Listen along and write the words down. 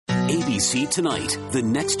ABC Tonight, the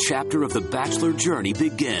next chapter of the Bachelor journey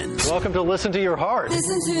begins. Welcome to Listen to Your Heart.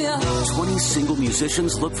 Listen to your heart. 20 single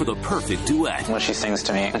musicians look for the perfect duet. When she sings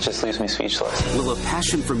to me, it just leaves me speechless. Will a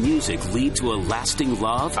passion for music lead to a lasting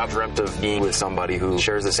love? I've dreamt of being with somebody who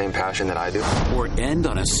shares the same passion that I do. Or end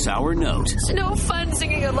on a sour note? It's no fun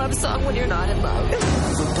singing a love song when you're not in love.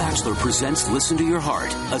 The Bachelor presents Listen to Your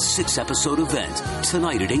Heart, a 6-episode event,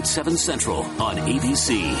 tonight at 8/7 Central on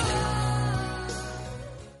ABC.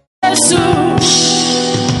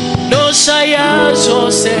 No saya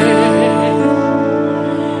Jose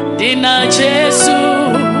Dina Jesu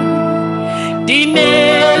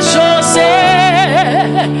Dine Jose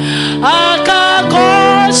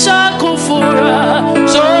Akakosha kufura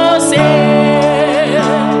Jose.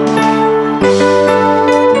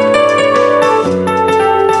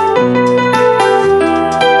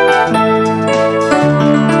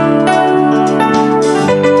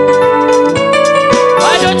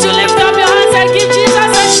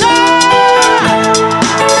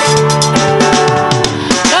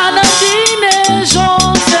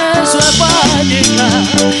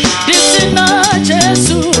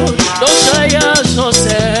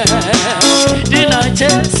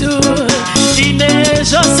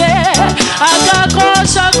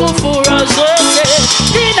 Akakosha kufura zote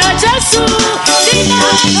Dina Jesu Dina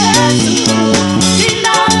Jesu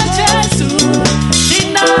Dina Jesu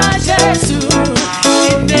Dina Jesu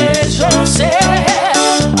Dine Jose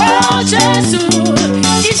Oh Jesu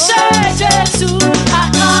Ishe Jesu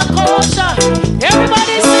Akakosha.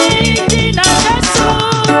 Everybody sing Dina Jesu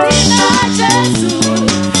Dina Jesu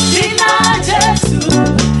Dina Jesu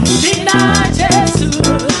Dina Jesu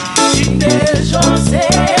Dine Jose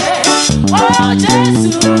Oh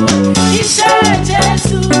Jesu, Ishe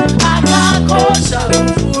Jesu, Akakosha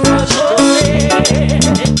kufura Jose.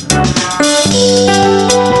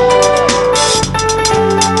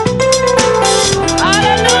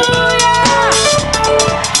 Hallelujah.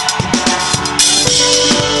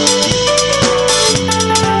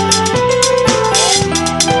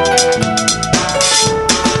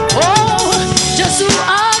 Oh Jesu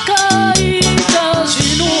akaita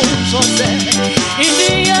shinu Jose.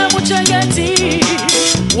 Indiye muchengeti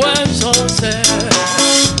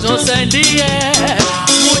Jose ndiye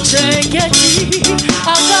muchengeti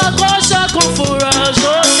akakosha kufura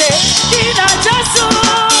Jose. Dina Jesu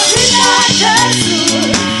Dina Jesu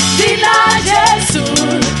Dina Jesu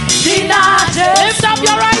Dina Jesu. Lift up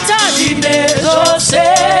your right hand. Dine Jose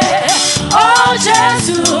Oh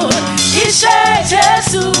Jesu Ishe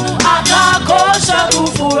Jesu akakosha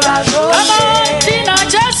kufura Jose. Come on Dina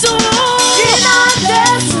Jesu Dina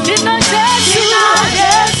Jesu Dina Jesu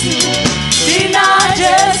Dina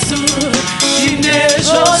Jesu Dine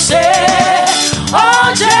Jose Oh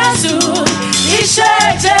Jesu Ishe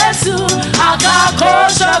Jesu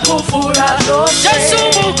akakosha kufura Jose. Jesu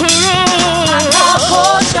mukuru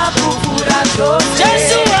akakosha kufura Jose.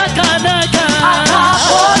 Jesu akanaka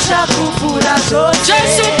akakosha kufura Jose.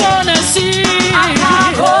 Jesu bonesi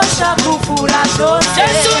akakosha kufura Jose.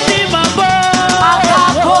 Jesu ni mambo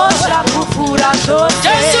akakosha kufura Jose.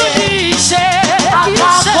 Jesu ni ishe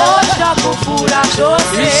akakosha kufura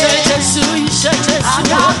Jose. Ishe Jesu Ishe Jesu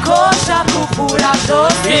akakosha kufura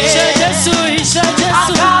Jose. Ishe Jesu Ishe Jesu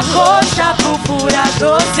akakosha kufura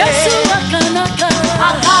Jose. Jesu akanaka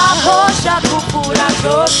akakosha kufura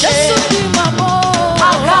Jose. Jesu ni mambo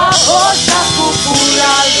akakosha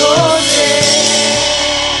kufura Jose.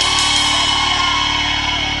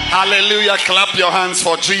 Hallelujah. Clap your hands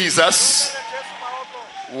for Jesus.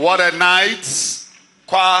 What a night.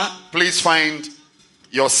 Choir, please find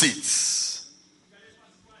your seats.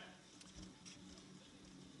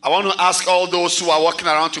 I want to ask all those who are walking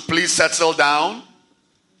around to please settle down.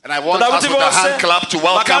 And I want us with a hand clap to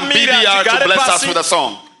welcome BDR to bless us with a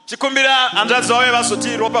song.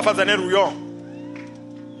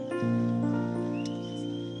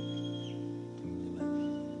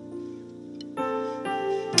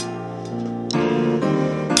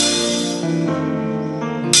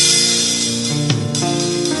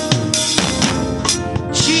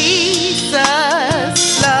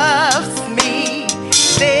 Jesus loves me,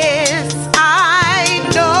 this I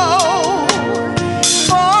know,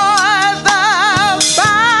 for the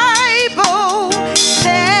Bible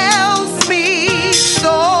tells me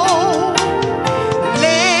so.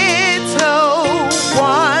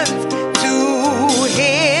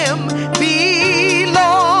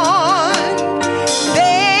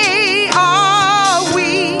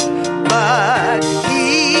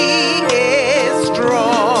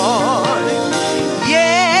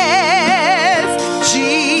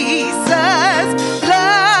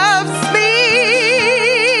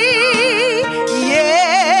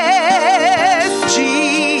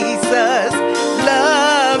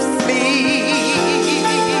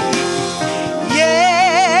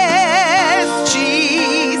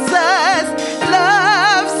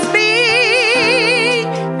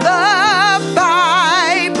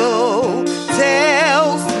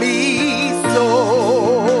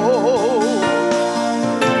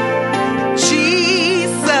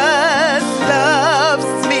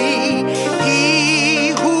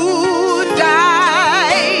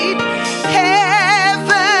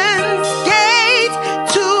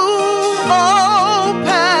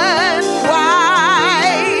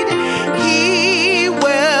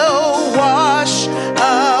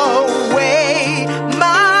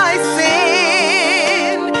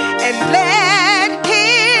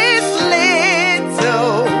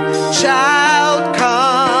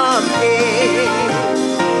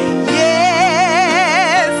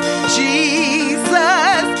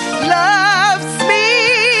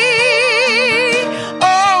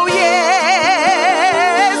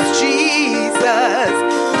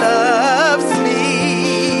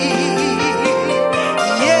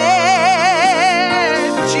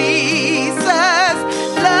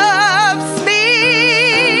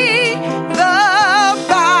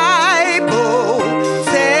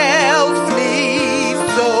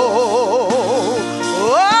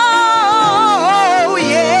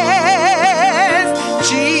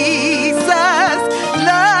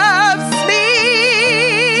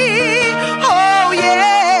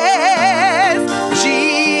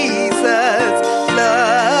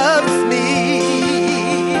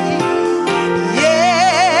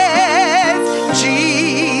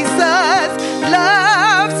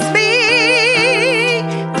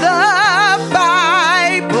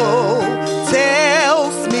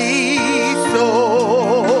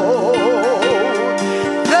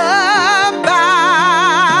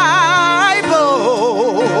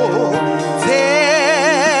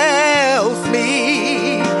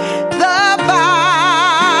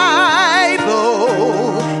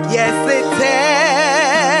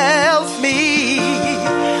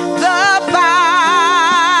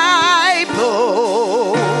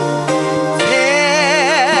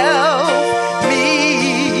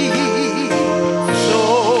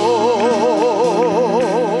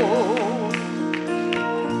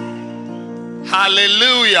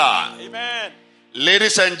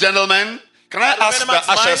 Ladies and gentlemen, can I ask the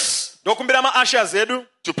ushers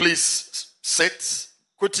to please sit?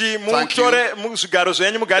 Thank you. Done a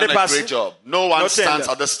great job. No one stands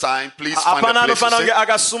at this time. Please find a place to sit.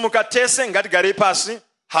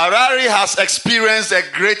 Harare has experienced a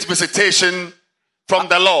great visitation from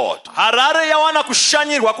the Lord.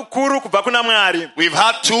 We've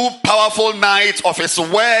had 2 powerful nights of His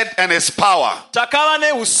word and His power. And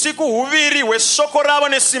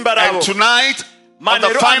tonight, on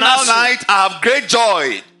the final night, I have great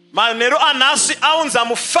joy to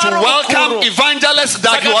welcome evangelists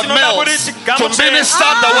that you have met to minister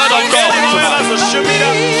the word of God.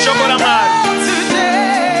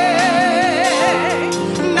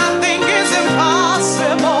 Nothing is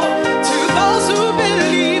impossible to those who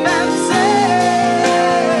believe and say.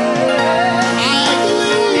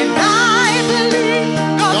 And I believe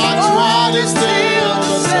God's word is still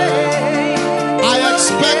the same. I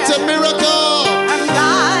expect a miracle.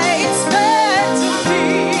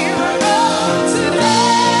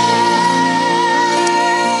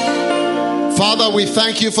 Father, we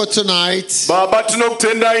thank you for tonight.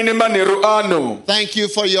 Thank you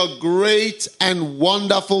for your great and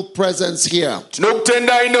wonderful presence here.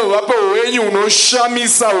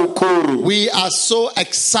 We are so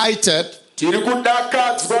excited to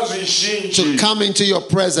come into your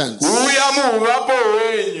presence.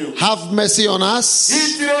 Have mercy on us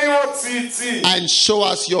and show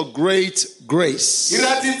us your great grace.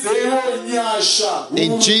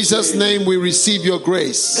 In Jesus' name we receive your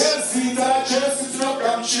grace.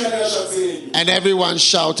 And everyone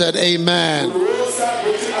shouted amen.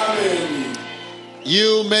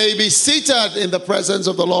 You may be seated in the presence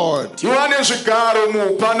of the Lord.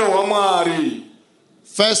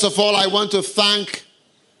 First of all, I want to thank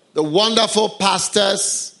the wonderful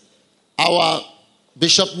pastors, our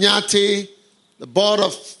Bishop Nyati, the Board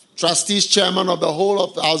of Trustees Chairman of the whole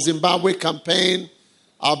of our Zimbabwe campaign,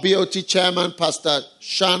 our BOT Chairman, Pastor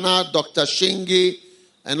Shana, Dr. Shingi,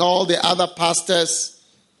 and all the other pastors,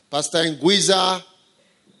 Pastor Ngwiza,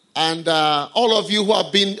 and all of you who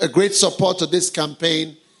have been a great support to this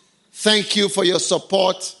campaign. Thank you for your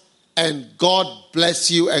support. And God bless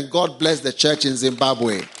you, and God bless the church in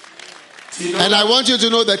Zimbabwe. And I want you to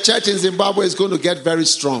know the church in Zimbabwe is going to get very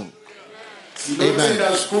strong. Amen.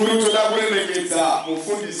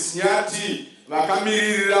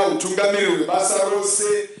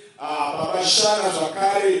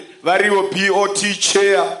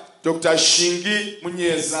 Dr. Shingi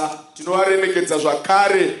Munyeza, tinovaremekeza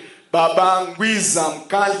zvakare. Baba Ngwiza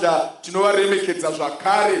Mkandla, tinovaremekeza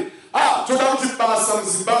zvakare. Toda kuti basa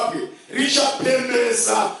muZimbabwe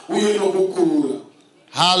richapembesa uye nokukura.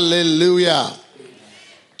 Hallelujah.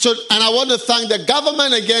 So, and I want to thank the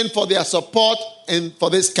government again for their support and for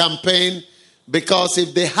this campaign, because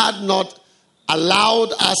if they had not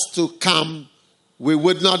allowed us to come, we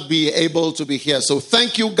would not be able to be here. So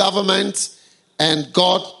thank you, government, and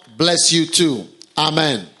God bless you too.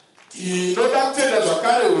 Amen.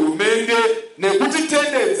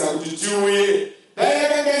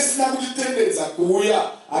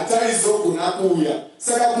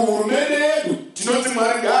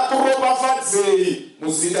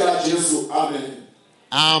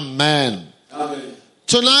 Amen. Amen.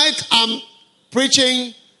 Tonight I'm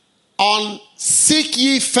preaching on seek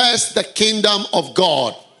ye first the kingdom of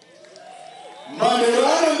God.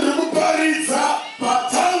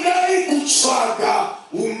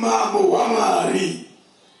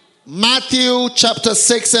 Matthew chapter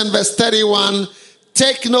 6 and verse 31.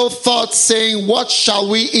 Take no thought saying, what shall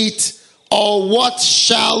we eat? Or what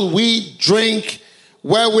shall we drink?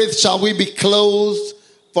 Wherewith shall we be clothed?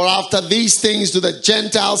 For after these things do the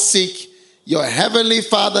Gentiles seek. Your heavenly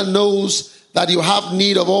Father knows that you have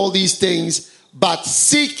need of all these things. But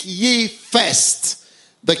seek ye first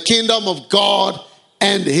the kingdom of God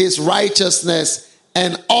and his righteousness,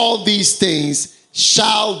 and all these things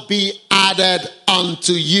shall be added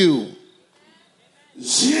unto you.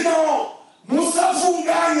 Zino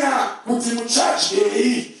musafunganya kuti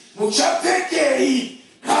muchachei, muchapekei,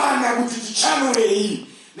 kana kuti tichanurei,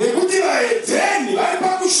 nekuti vaedheni vari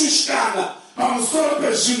pakushushikana pamusoro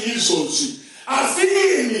pezvinhu izvozvi. Asi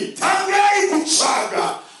imi tangai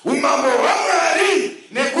kutsvaga umambo hwaMwari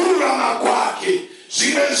nekururama kwake,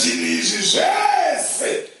 zvimwe zvinhu izvi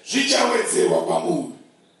zvese zvichawedzerwa kwamuri.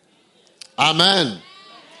 Amen.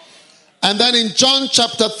 And then in John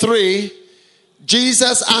chapter 3,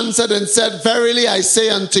 Jesus answered and said, verily I say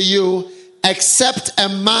unto you, except a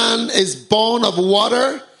man is born of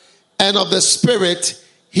water and of the Spirit,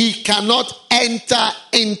 he cannot enter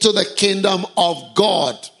into the kingdom of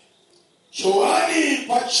God. Johani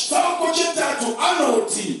pachitsauko chetatu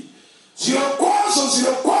anoti,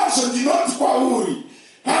 zvirokwazvo ndinoti kwauri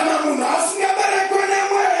kana munhu asingaberekwe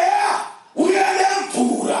nemweya uye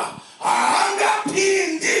nemvura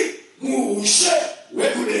haangapindi muushe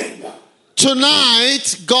hwekudenga.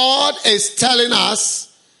 Tonight, God is telling us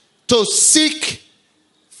to seek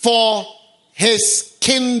for His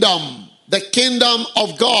kingdom, the kingdom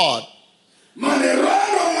of God.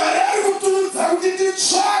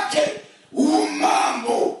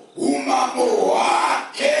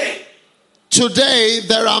 Today,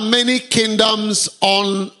 there are many kingdoms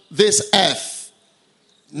on this earth.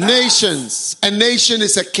 Nations. A nation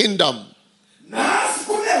is a kingdom.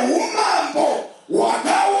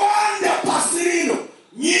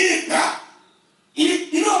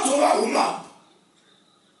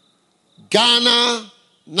 Ghana,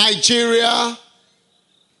 Nigeria,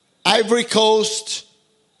 Ivory Coast,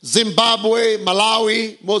 Zimbabwe,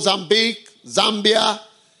 Malawi, Mozambique, Zambia.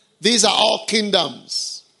 These are all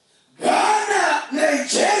kingdoms. Ghana,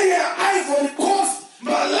 Nigeria, Ivory Coast,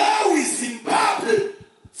 Malawi, Zimbabwe.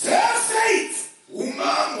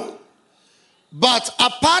 But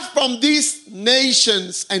apart from these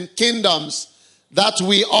nations and kingdoms that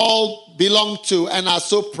we all belong to and are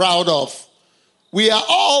so proud of, we are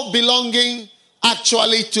all belonging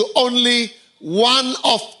actually to only one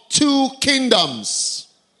of two kingdoms.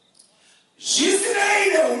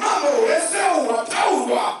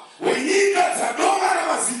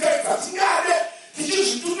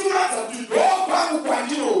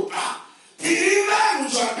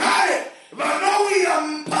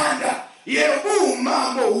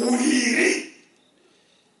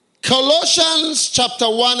 Colossians chapter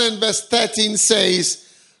 1 and verse 13 says,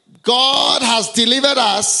 God has delivered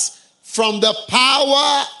us from the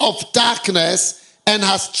power of darkness and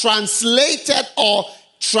has translated or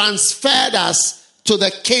transferred us to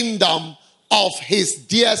the kingdom of His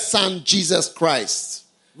dear Son, Jesus Christ.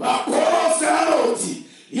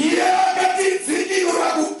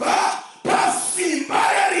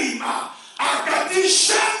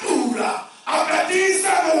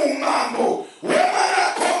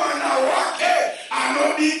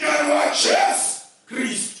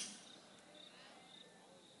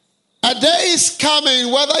 A day is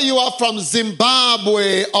coming, whether you are from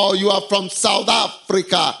Zimbabwe or you are from South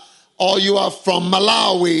Africa or you are from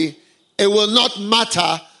Malawi, it will not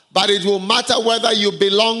matter, but it will matter whether you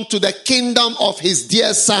belong to the kingdom of His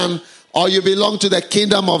dear Son or you belong to the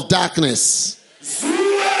kingdom of darkness.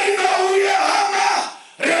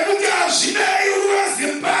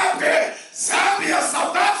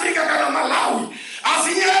 South Africa, Malawi.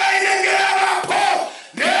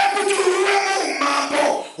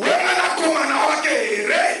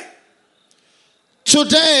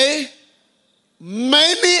 Today,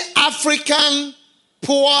 many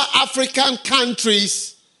poor African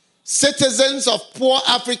countries, citizens of poor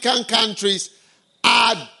African countries,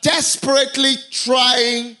 are desperately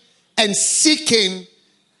trying and seeking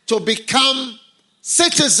to become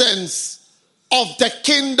citizens of the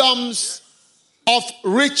kingdoms of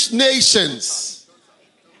rich nations.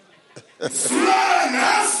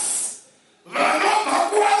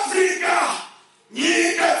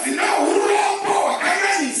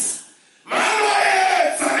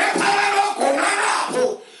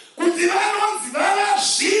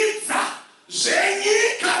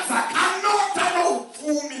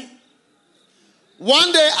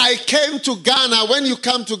 One day I came to Ghana. When you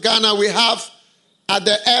come to Ghana, we have at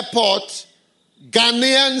the airport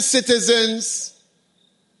Ghanaian citizens,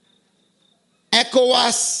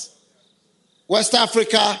 ECOWAS, West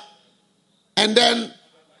Africa, and then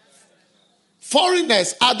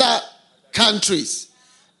foreigners, other countries.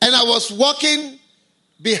 And I was walking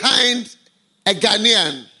behind a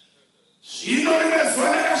Ghanaian.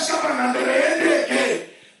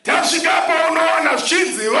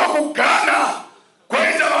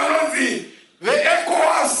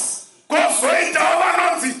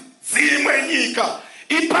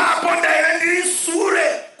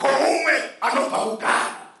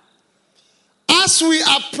 As we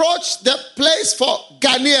approached the place for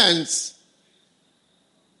Ghanaians,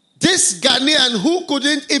 this Ghanaian who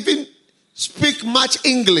couldn't even speak much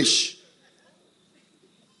English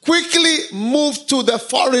quickly moved to the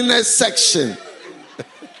foreigners section.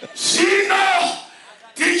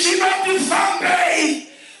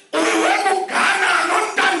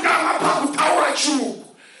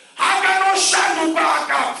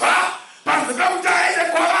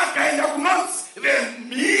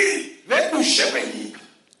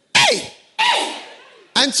 Hey!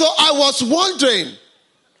 And so I was wondering,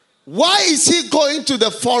 why is he going to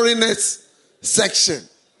the foreigners section?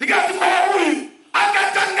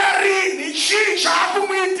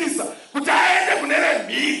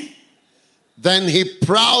 Then he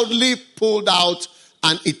proudly pulled out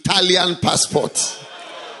an Italian passport.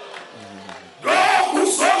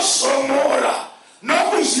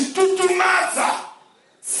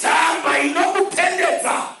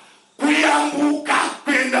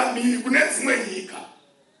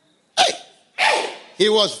 He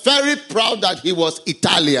was very proud that he was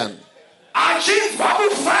Italian.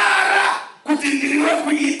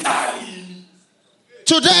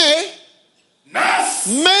 Today,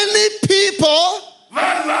 many people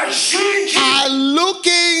are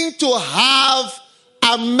looking to have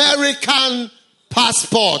American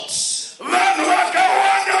passports.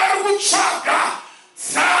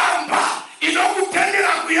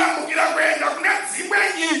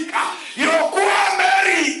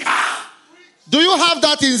 Do you have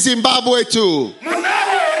that in Zimbabwe too?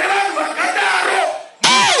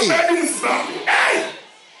 Hey!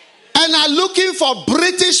 And are looking for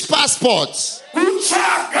British passports.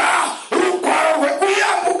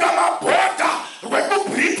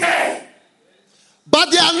 But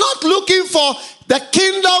they are not looking for the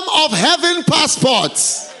kingdom of heaven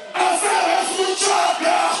passports.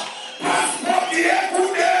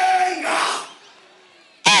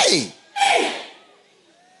 Hey!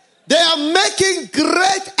 They are making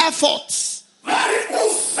great efforts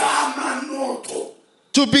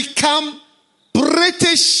to become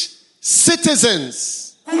British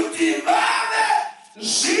citizens.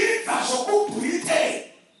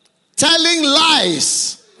 Telling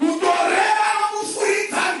lies.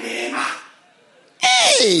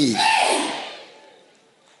 Hey!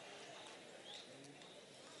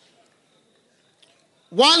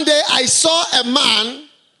 One day I saw a man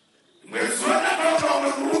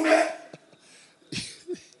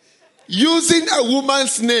using a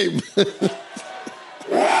woman's name.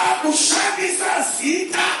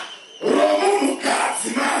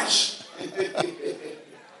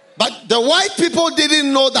 But the white people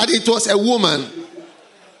didn't know that it was a woman.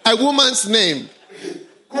 A woman's name.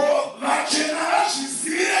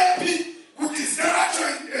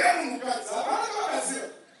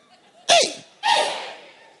 Hey!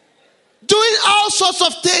 Doing all sorts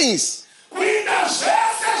of things.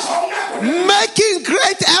 Making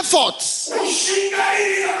great efforts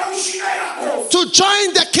to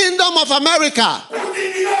join the kingdom of America.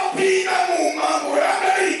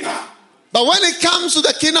 But when it comes to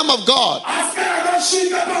the kingdom of God,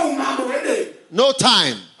 no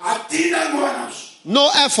time, no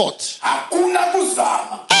effort.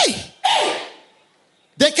 Hey!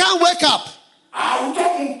 They can't wake up.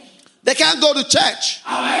 They can't go to church.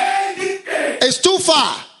 It's too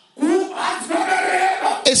far.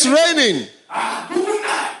 It's raining.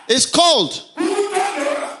 It's cold.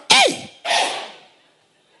 Hey!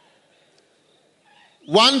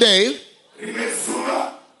 One day,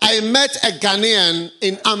 I met a Ghanaian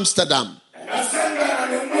in Amsterdam.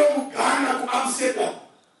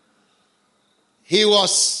 He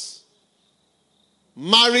was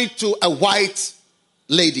married to a white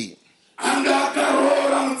lady.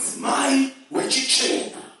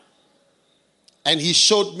 And he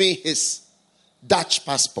showed me his Dutch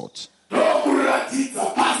passport.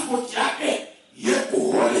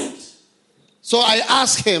 So I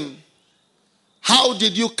asked him, how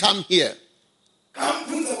did you come here?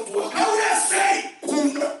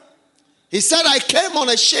 He said, I came on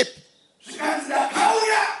a ship.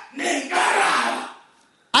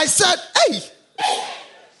 I said, hey.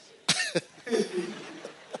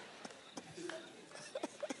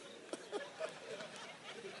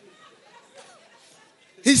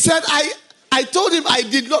 He said, I told him I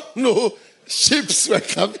did not know ships were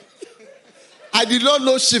coming. I did not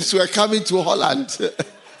know ships were coming to Holland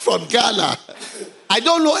from Ghana. I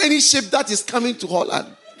don't know any ship that is coming to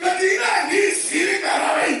Holland.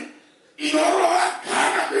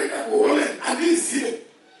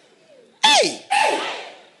 Hey!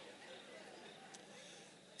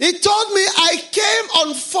 He told me I came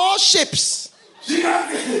on 4 ships.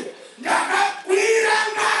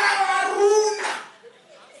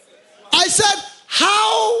 I said,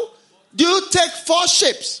 how do you take 4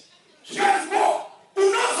 ships?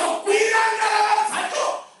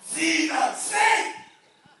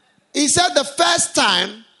 He said the first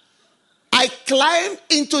time I climbed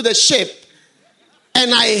into the ship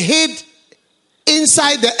and I hid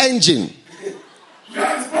inside the engine.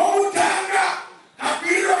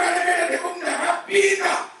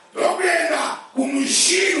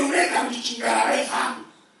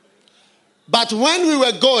 But when we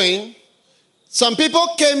were going, some people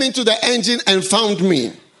came into the engine and found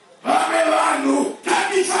me.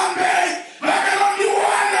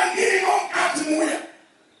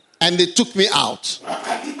 And they took me out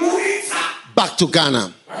back to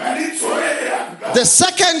Ghana. The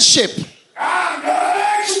second ship,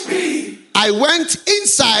 I went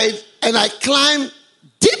inside and I climbed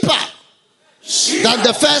deeper than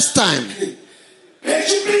the first time.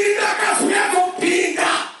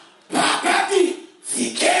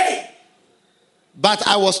 But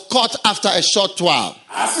I was caught after a short while.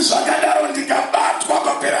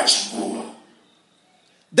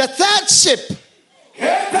 The third ship,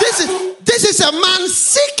 this is a man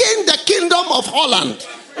seeking the kingdom of Holland.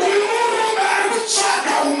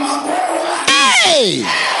 Hey!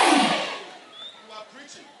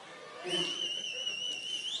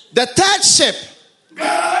 The third ship,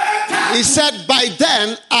 he said, by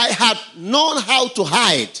then I had known how to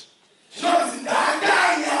hide.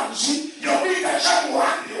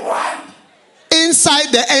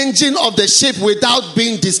 Inside the engine of the ship without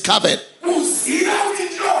being discovered.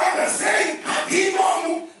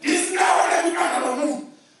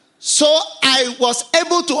 So I was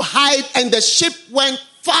able to hide and the ship went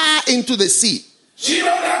far into the sea.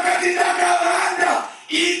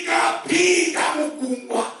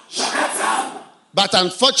 But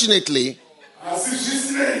unfortunately,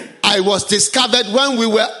 I was discovered when we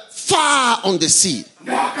were far on the sea.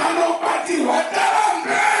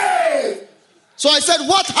 So I said,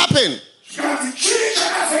 what happened?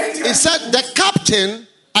 He said the captain,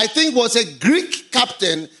 I think was a Greek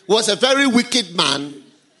captain, was a very wicked man.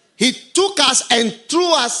 He took us and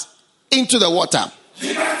threw us into the water.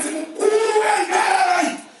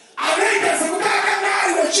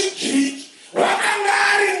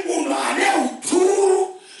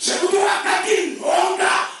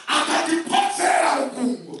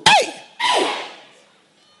 Hey!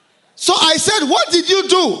 So I said, what did you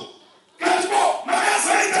do?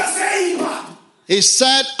 He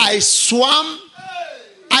said, I swam.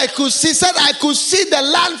 I could see the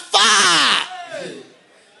land far.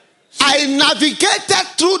 I navigated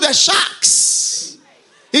through the sharks.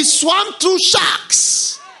 He swam through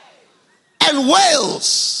sharks and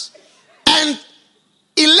whales and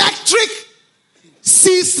electric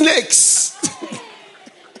sea snakes.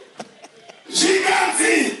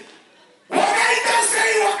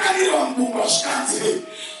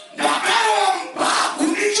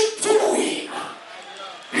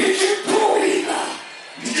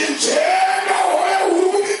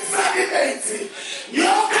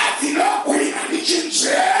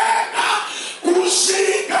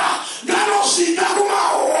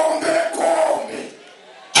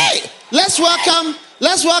 Hey, let's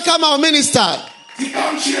welcome our minister.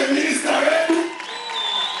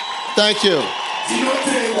 Thank you.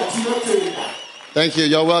 Thank you.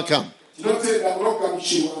 You're welcome.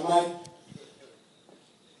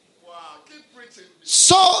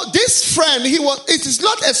 So this friend, it is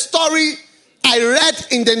not a story I read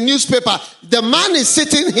in the newspaper. The man is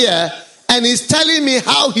sitting here and he's telling me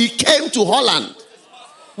how he came to Holland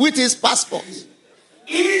with his passport.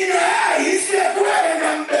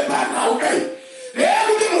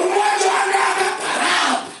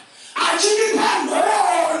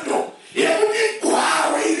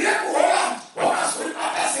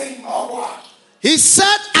 He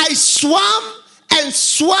said, I swam and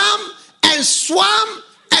swam and swam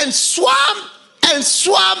and swam and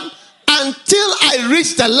swam until I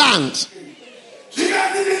reached the land.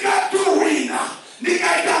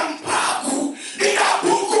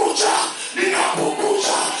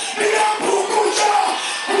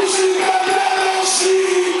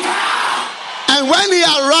 And when he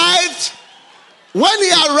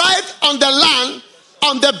arrived on the land,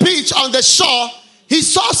 on the beach, on the shore, he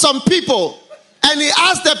saw some people and he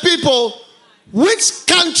asked the people, which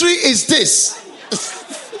country is this?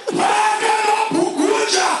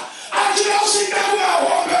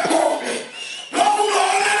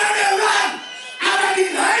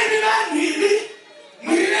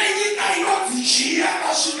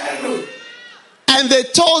 And they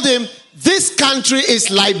told him, this country is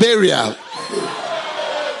Liberia.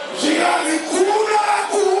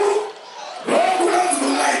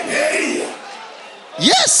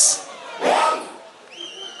 Yes.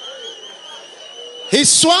 He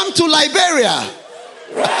swam to Liberia.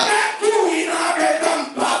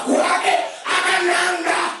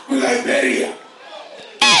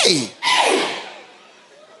 Hey!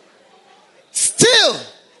 Still,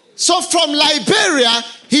 so from Liberia,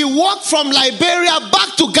 he walked from Liberia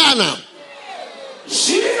back to Ghana.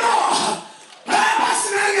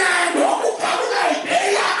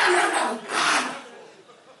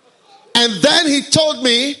 And then he told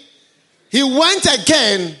me he went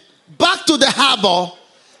again back to the harbor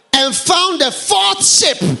and found the fourth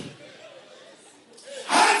ship.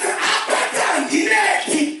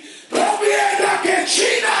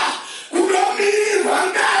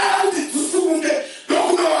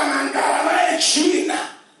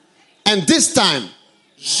 And this time,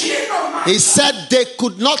 he said they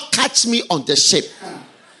could not catch me on the ship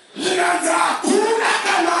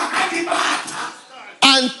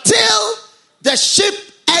until the ship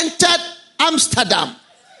entered Amsterdam.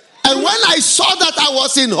 And when I saw that I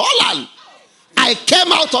was in Holland, I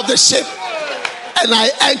came out of the ship and I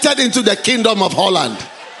entered into the kingdom of Holland.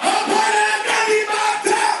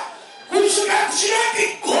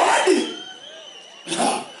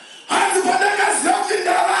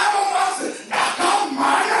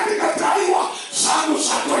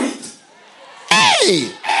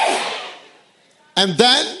 Hey! And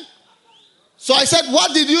then, so I said,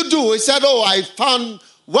 what did you do? He said, I found,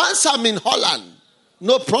 once I'm in Holland,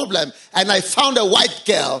 no problem. And I found a white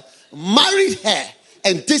girl, married her,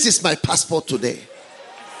 and this is my passport today.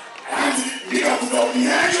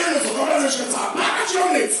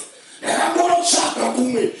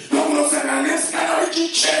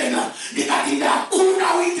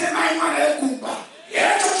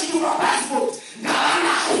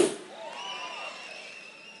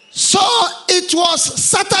 So it was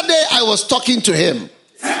Saturday I was talking to him.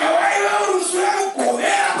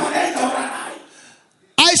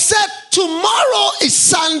 I said, tomorrow is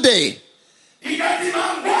Sunday. I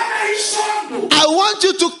want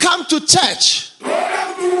you to come to church.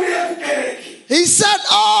 He said,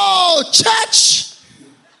 church,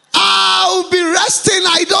 I'll be resting.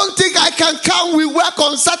 I don't think I can come. We work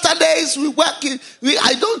on Saturdays.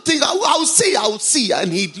 I don't think, I'll see.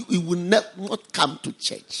 And he will not come to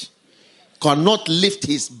church. Cannot lift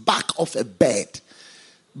his back off a bed.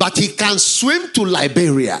 But he can swim to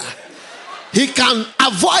Liberia. He can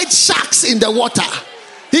avoid sharks in the water.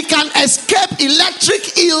 He can escape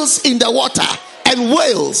electric eels in the water and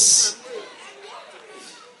whales.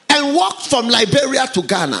 And walk from Liberia to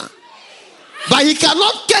Ghana. But he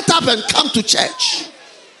cannot get up and come to church.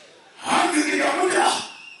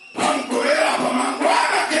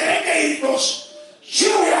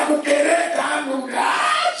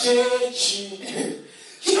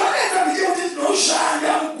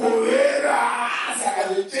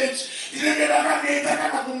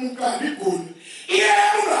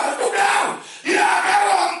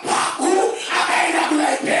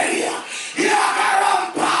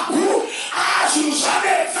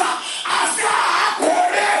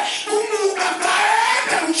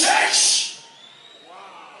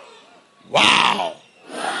 Wow.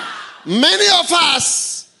 Many of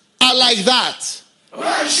us are like that.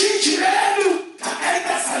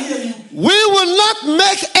 We will not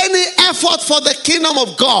make any effort for the kingdom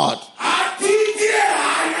of God.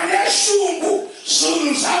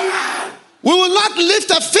 We will not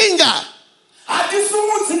lift a finger.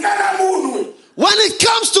 When it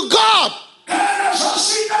comes to God, there are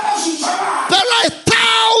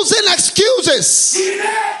 1,000 excuses.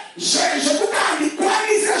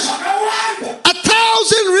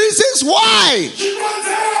 1,000 reasons why.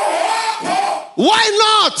 Why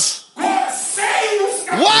not?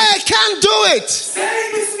 Why I can't do it?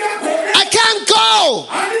 I can't go.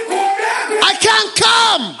 I can't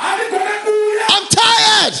come. I'm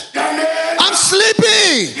tired. I'm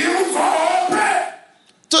sleepy.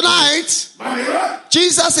 Tonight,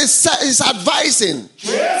 Jesus is advising.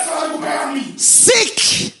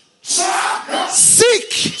 Seek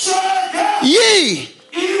ye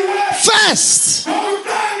first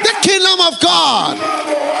the kingdom of God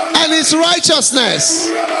and his righteousness,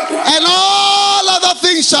 and all other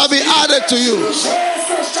things shall be added to you.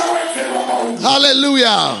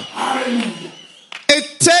 Hallelujah.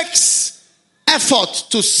 It takes effort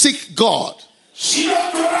to seek God.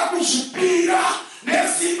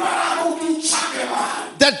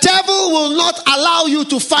 The devil will not allow you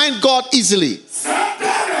to find God easily.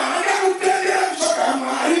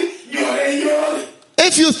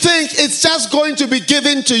 If you think it's just going to be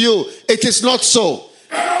given to you, it is not so.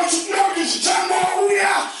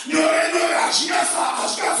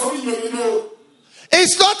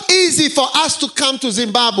 It's not easy for us to come to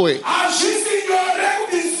Zimbabwe.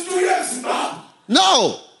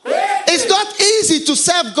 No. It's not easy to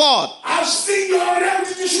serve God.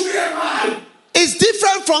 It's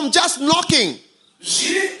different from just knocking.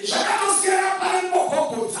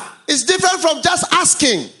 It's different from just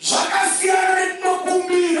asking.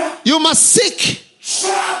 You must seek,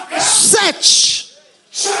 search,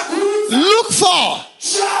 look for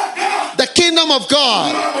the kingdom of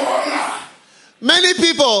God. Many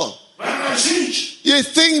people, you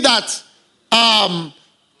think that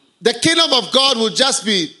the kingdom of God will just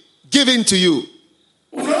be given to you.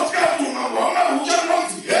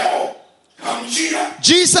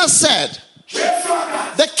 Jesus said,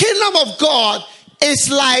 the kingdom of God is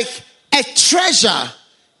like a treasure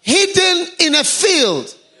hidden in a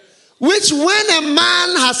field, which when a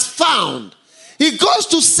man has found, he goes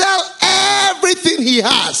to sell everything he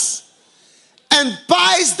has and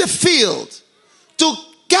buys the field to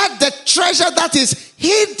get the treasure that is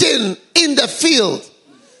hidden in the field.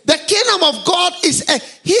 The kingdom of God is a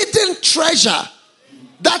hidden treasure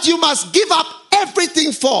that you must give up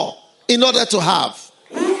everything for in order to have.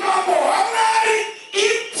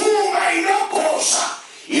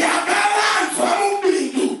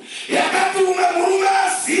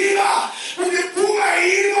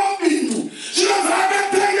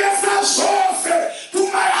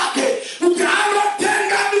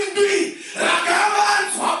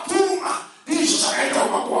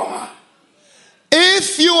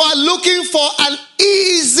 If you are looking for an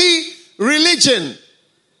easy religion,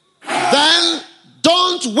 then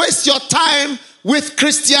don't waste your time with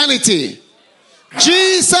Christianity.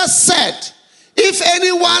 Jesus said, if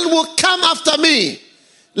anyone will come after me,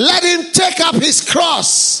 let him take up his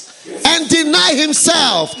cross and deny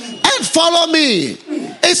himself and follow me.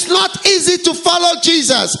 It's not easy to follow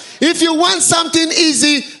Jesus. If you want something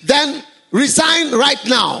easy, then resign right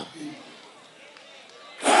now.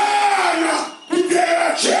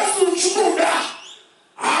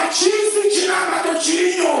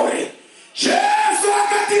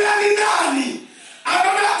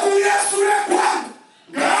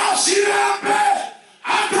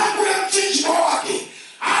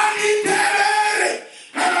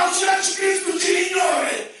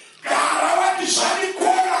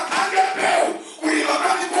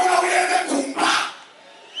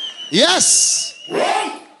 Yes,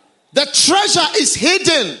 the treasure is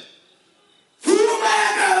hidden.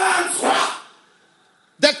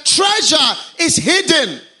 The treasure is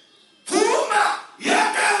hidden.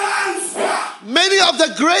 Many of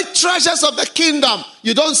the great treasures of the kingdom,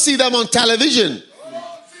 you don't see them on television.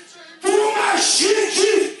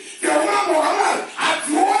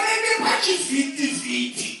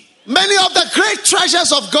 Many of the great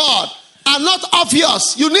treasures of God are not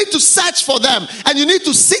obvious. You need to search for them and you need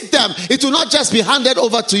to seek them. It will not just be handed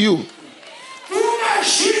over to you.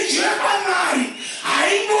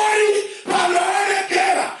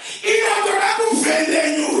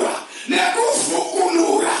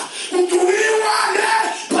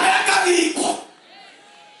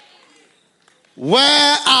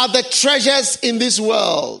 Where are the treasures in this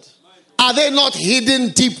world? Are they not hidden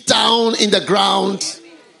deep down in the ground?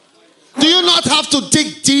 Do you not have to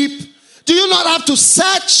dig deep? Do you not have to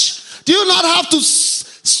search? Do you not have to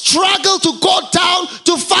struggle to go down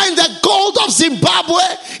to find the gold of Zimbabwe?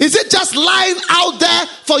 Is it just lying out there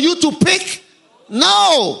for you to pick?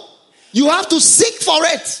 No. You have to seek for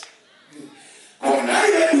it.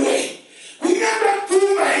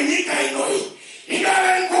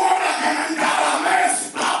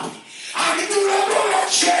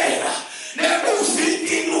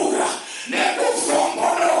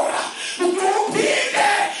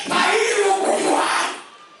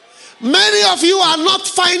 Many of you are not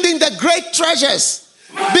finding the great treasures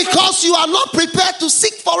because you are not prepared to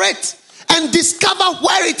seek for it and discover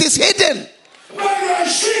where it is hidden.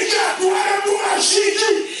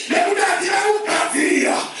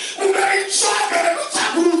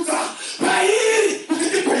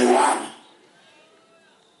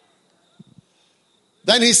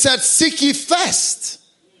 Then he said, seek ye first,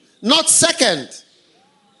 not second.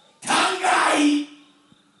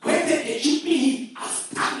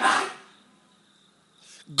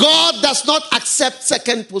 God does not accept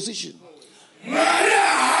second position.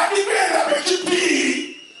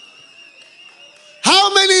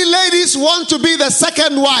 How many ladies want to be the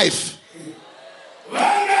second wife?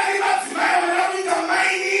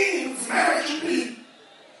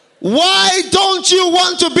 Why don't you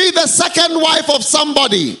want to be the second wife of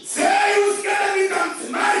somebody?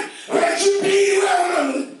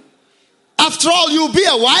 After all, you'll be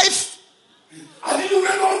a wife.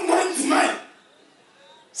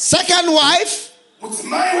 Second wife?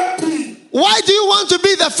 Why do you want to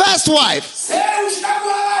be the first wife?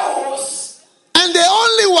 And the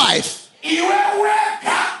only wife?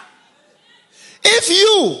 If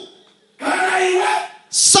you,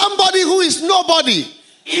 somebody who is nobody,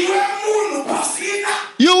 you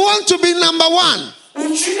want to be number one.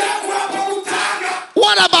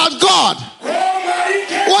 What about God?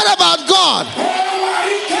 What about God?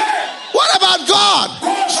 What about God?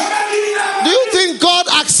 Do you think God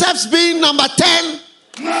accepts being number 10?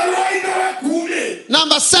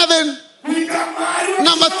 Number 7?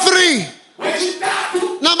 Number 3?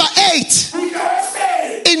 Number 8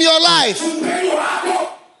 in your life?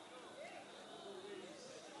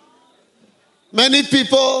 Many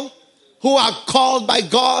people who are called by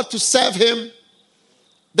God to serve him,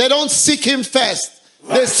 they don't seek him first.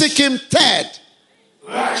 They seek him third.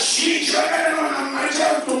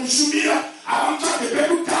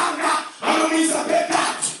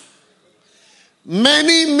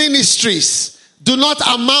 Many ministries do not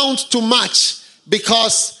amount to much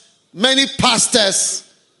because many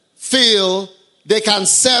pastors feel they can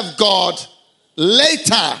serve God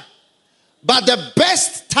later. But the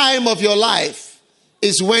best time of your life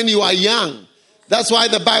is when you are young. That's why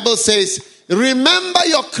the Bible says, remember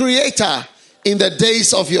your Creator in the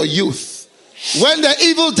days of your youth, when the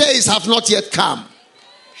evil days have not yet come.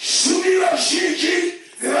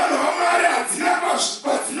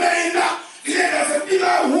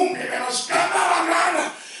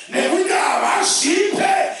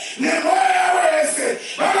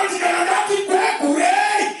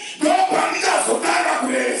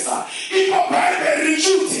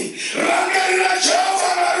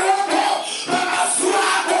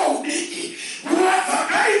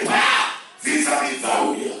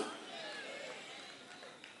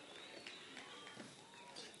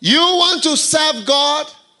 You want to serve God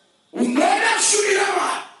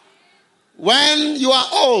when you are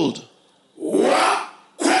old.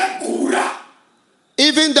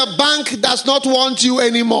 Even the bank does not want you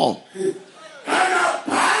anymore.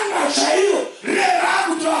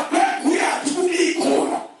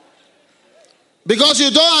 Because you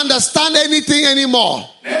don't understand anything anymore.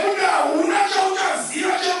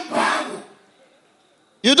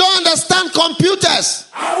 You don't understand computers.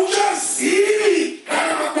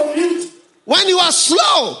 When you are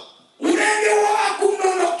slow and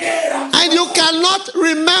you cannot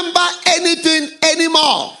remember anything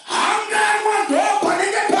anymore.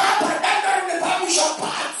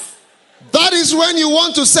 That is when you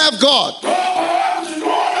want to serve God.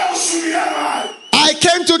 I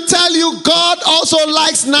came to tell you, God also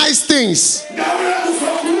likes nice things.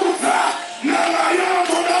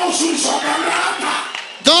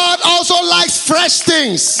 God also likes fresh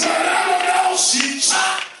things.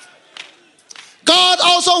 God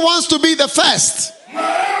also wants to be the first.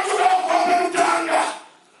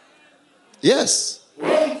 Yes.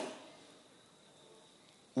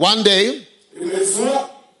 One day,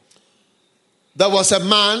 there was a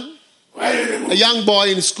man, a young boy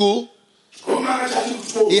in school.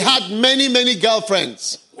 He had many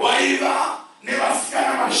girlfriends.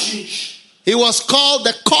 He was called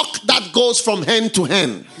the cock that goes from hen to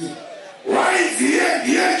hen.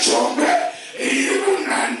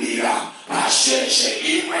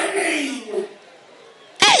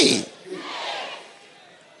 Hey!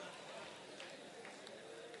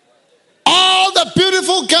 All the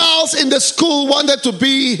beautiful girls in the school wanted to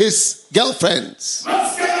be his girlfriends.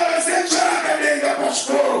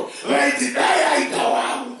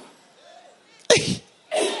 Hey.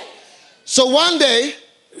 So one day,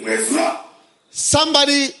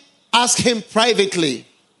 somebody asked him privately,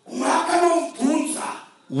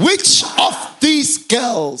 which of these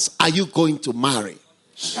girls are you going to marry?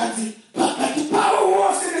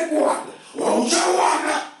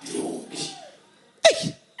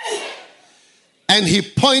 Hey. And he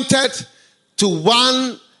pointed to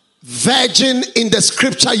one virgin in the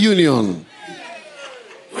scripture union.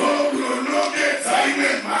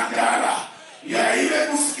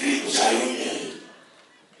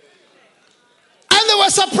 And they were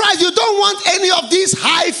surprised. You don't want any of these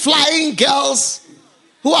high-flying girls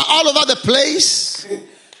who are all over the place?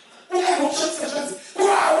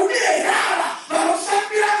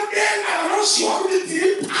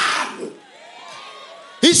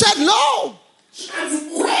 He said, no.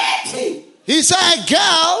 He said, a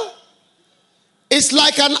girl is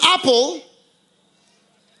like an apple.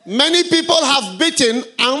 Many people have bitten,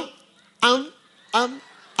 and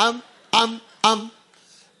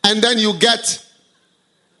then you get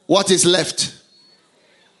what is left.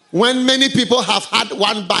 When many people have had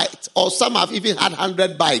one bite, or some have even had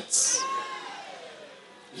 100 bites.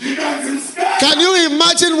 Can you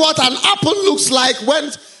imagine what an apple looks like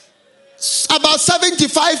when about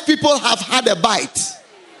 75 people have had a bite?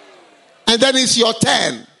 And then it's your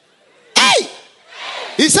turn. Hey!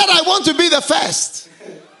 He said, I want to be the first.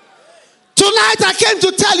 Tonight I came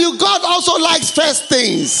to tell you, God also likes first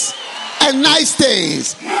things and nice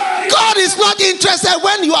things. God is not interested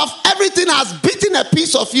when you have everything has bitten a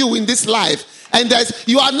piece of you in this life, and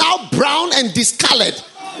you are now brown and discolored.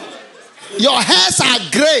 Your hairs are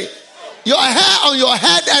gray. Your hair on your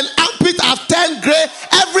head and armpit have turned gray.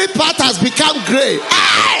 Every part has become gray.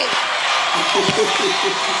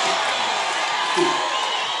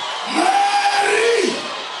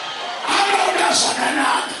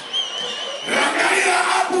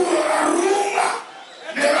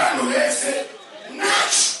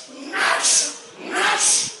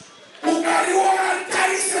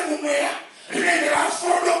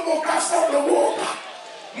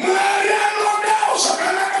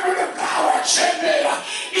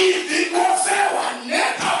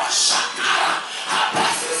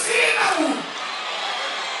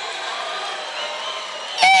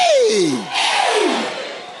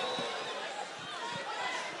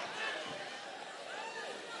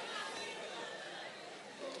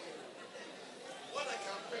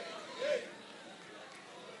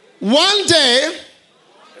 One day,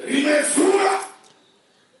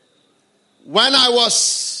 when I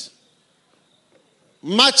was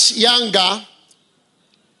much younger,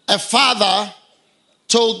 a father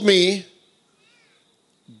told me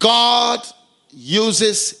God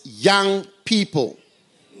uses young people.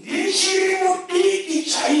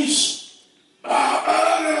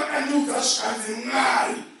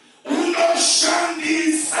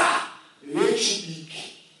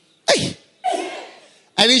 Hey.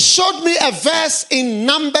 And he showed me a verse in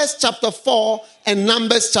Numbers chapter 4 and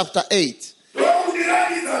Numbers chapter 8.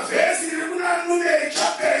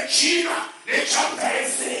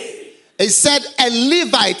 It said a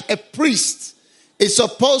Levite, a priest, is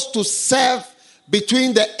supposed to serve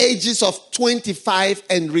between the ages of 25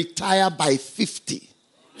 and retire by 50.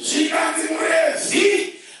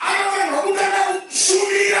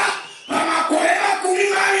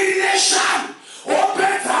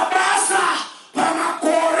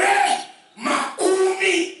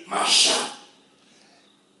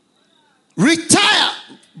 Retire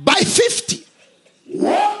by 50.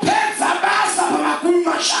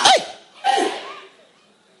 Hey.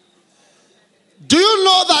 Do you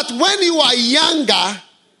know that when you are younger,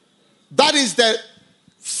 that is the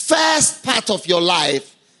first part of your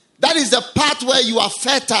life? That is the part where you are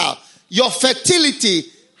fertile. Your fertility,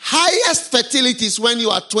 highest fertility is when you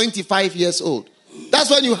are 25 years old. That's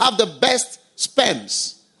when you have the best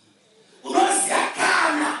sperms.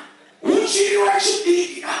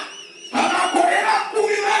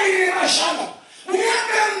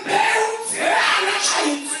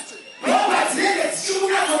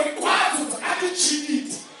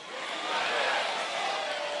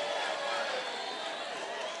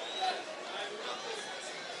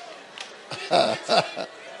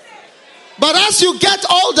 But as you get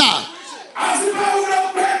older,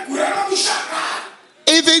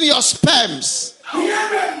 even your sperms,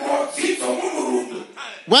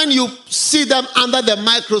 when you see them under the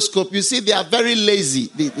microscope, you see they are very lazy.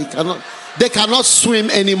 They cannot swim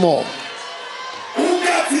anymore.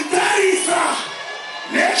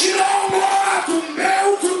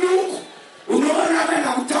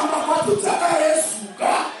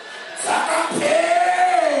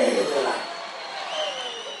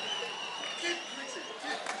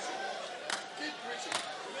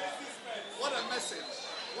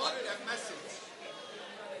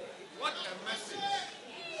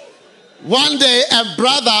 One day, a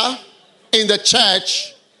brother in the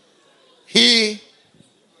church, he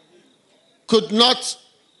could not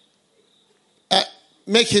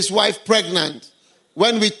make his wife pregnant.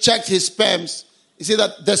 When we checked his sperms, you see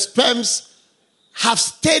that the sperms have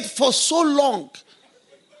stayed for so long,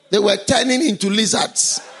 they were turning into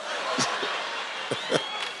lizards.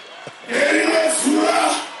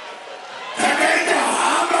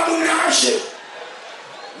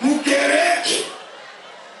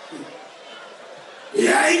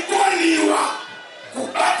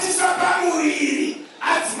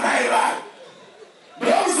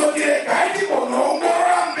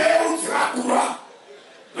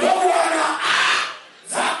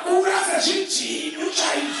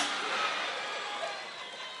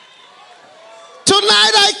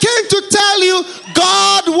 Tonight I came to tell you,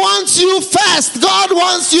 God wants you first. God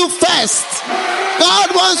wants you first.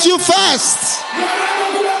 God wants you first.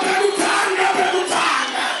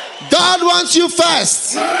 God wants you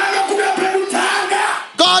first.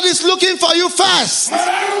 God is looking for you first.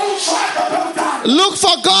 Look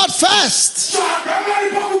for God first.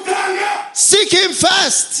 Seek Him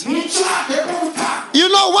first. You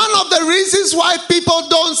know, one of the reasons why people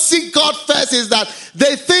don't seek God first is that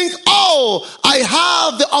they think, oh, I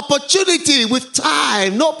have the opportunity with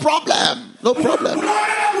time. No problem. No problem.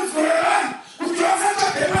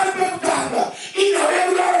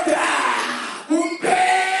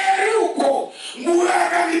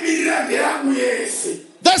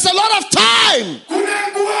 There's a lot of time.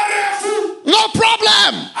 No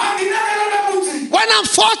problem. When I'm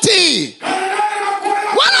 40,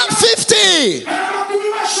 when I'm 50,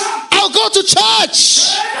 I'll go to church.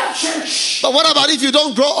 But what about if you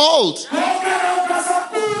don't grow old?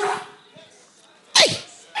 Hey.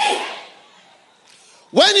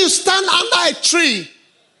 When you stand under a tree,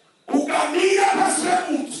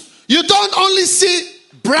 you don't only see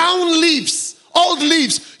brown leaves, old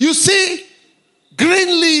leaves. You see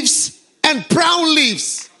green leaves and brown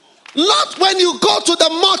leaves. Not when you go to the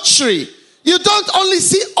mortuary. You don't only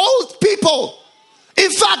see old people. In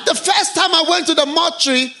fact, the first time I went to the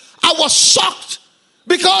mortuary, I was shocked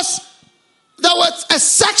because there was a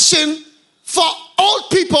section for old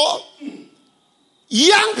people,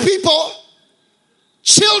 young people,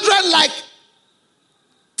 children like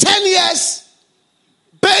 10 years,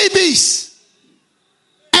 babies. babies.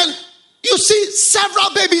 And you see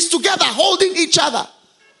several babies together holding each other.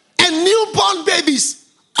 And newborn babies.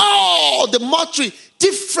 Oh, the mortuary,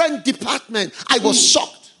 different department. I was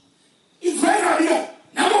shocked.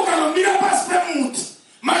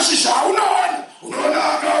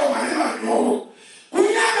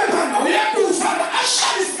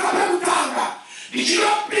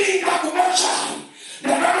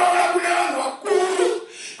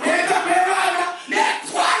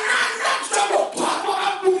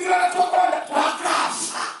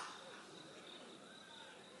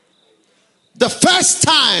 The first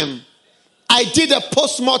time I did a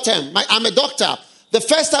postmortem, I'm a doctor. The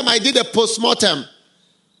first time I did a postmortem,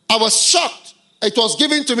 I was shocked. It was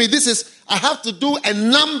given to me. I have to do a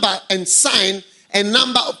number and sign a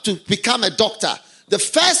number to become a doctor. The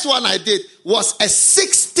first one I did was a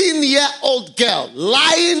 16-year-old girl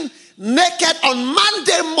lying naked on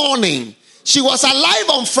Monday morning. She was alive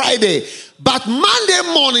on Friday, but Monday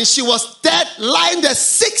morning she was dead, lying there,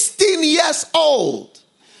 16 years old.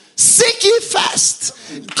 Seek ye first.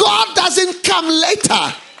 God doesn't come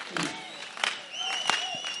later.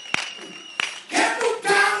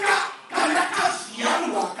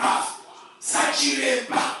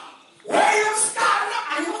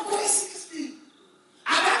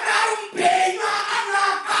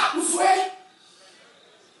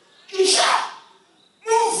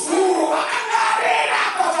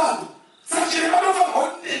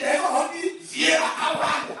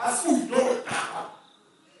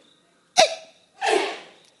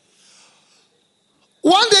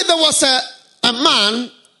 One day there was a man,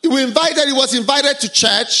 he was invited to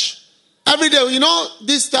church. Every day, you know,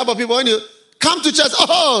 this type of people, when you come to church,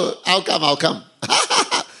 oh, I'll come. I'll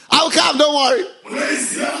come, don't worry.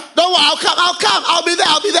 Don't worry, I'll come. I'll be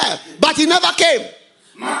there. But he never came.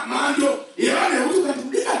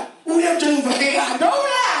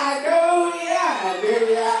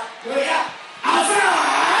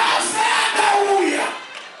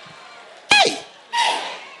 Hey!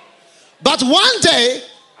 But one day,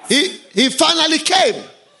 he finally came.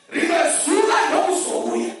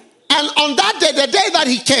 And on that day, the day that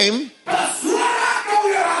he came,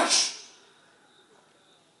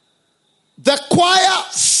 the choir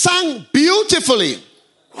sang beautifully.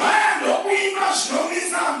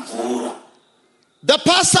 The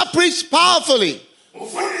pastor preached powerfully.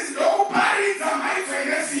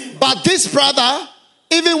 But this brother,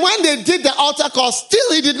 even when they did the altar call,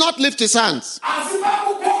 still he did not lift his hands.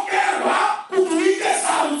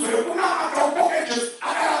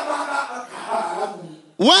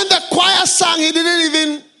 When the choir sang, he didn't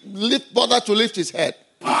even bother to lift his head.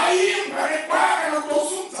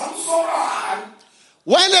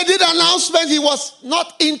 When they did announcement, he was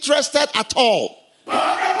not interested at all.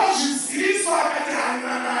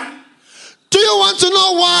 Do you want to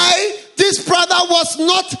know why this brother was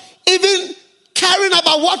not even caring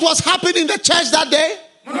about what was happening in the church that day?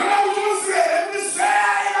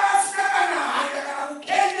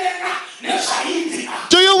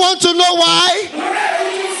 Do you want to know why?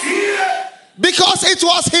 Because it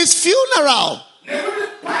was his funeral.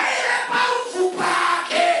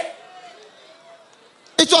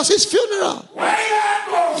 It was his funeral.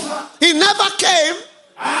 He never came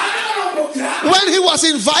when he was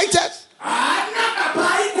invited.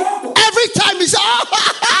 Every time he said,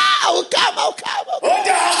 I'll come.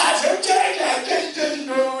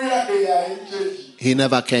 He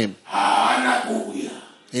never came.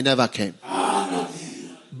 He never came.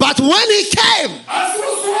 But when he came,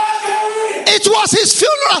 it was his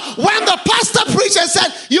funeral. When the pastor preached and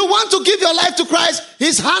said, you want to give your life to Christ,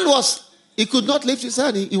 his hand was, he could not lift his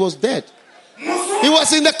hand. He was dead. He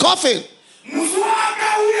was in the coffin.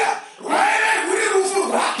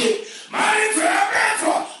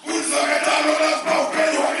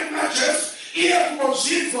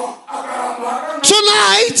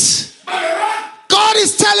 Tonight, God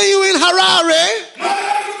is telling you in Harare,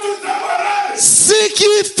 seek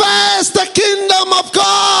ye first the kingdom of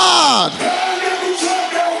God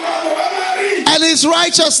and his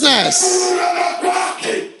righteousness,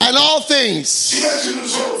 and all things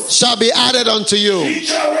shall be added unto you.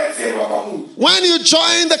 When you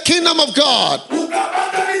join the kingdom of God,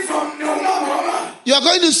 you are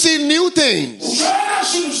going to see new things.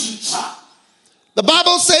 The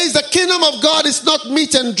Bible says the kingdom of God is not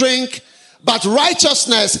meat and drink, but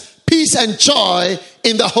righteousness, peace and joy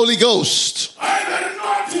in the Holy Ghost.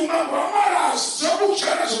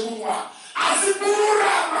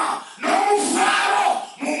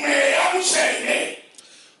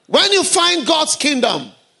 When you find God's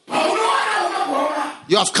kingdom,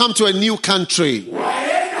 you have come to a new country,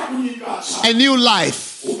 a new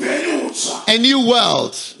life, A new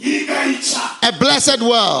world. A blessed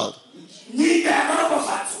world.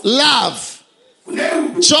 Love.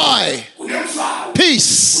 Joy.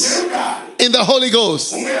 Peace. In the Holy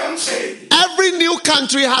Ghost. Every new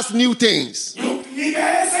country has new things.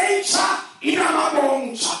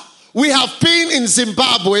 We have been in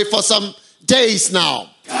Zimbabwe for some days now.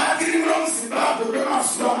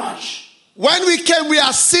 When we came, we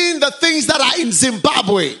are seeing the things that are in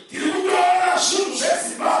Zimbabwe.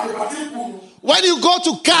 When you go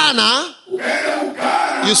to Ghana,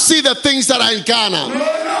 you see the things that are in Ghana.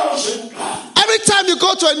 Every time you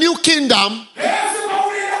go to a new kingdom,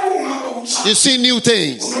 you see new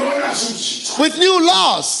things. With new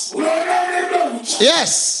laws.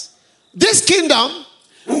 Yes. This kingdom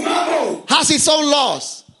has its own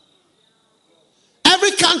laws.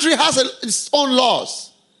 Every country has its own laws.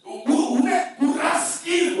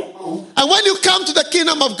 And when you come to the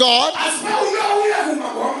kingdom of God,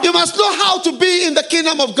 you must know how to be in the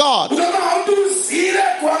kingdom of God.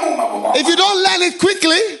 If you don't learn it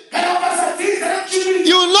quickly,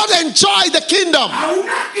 you will not enjoy the kingdom.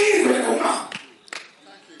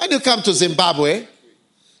 When you come to Zimbabwe,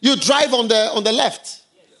 you drive on the left.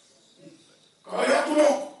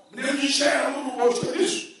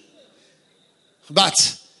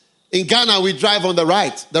 But in Ghana, we drive on the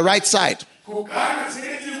right side.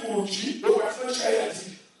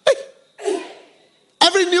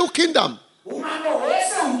 Every new kingdom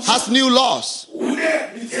has new laws.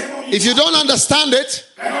 If you don't understand it,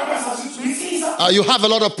 you have a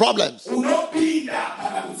lot of problems.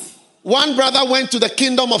 One brother went to the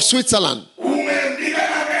kingdom of Switzerland.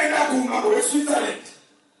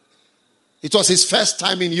 It was his first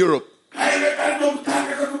time in Europe.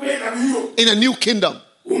 In a new kingdom.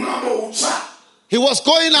 He was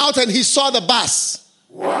going out and he saw the bus.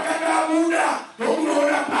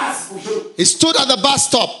 He stood at the bus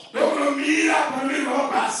stop.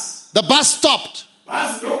 The bus stopped.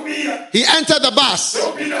 He entered the bus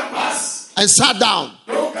and sat down.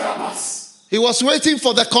 He was waiting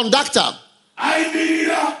for the conductor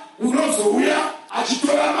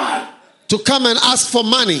to come and ask for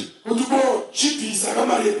money.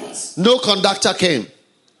 No conductor came.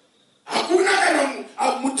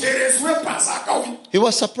 He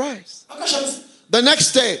was surprised. The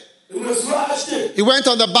next day, he went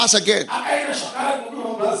on the bus again.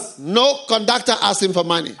 No conductor asked him for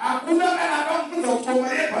money.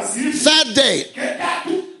 Third day,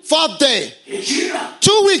 fourth day,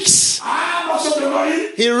 2 weeks,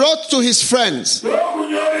 he wrote to his friends.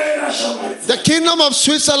 The kingdom of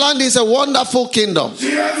Switzerland is a wonderful kingdom.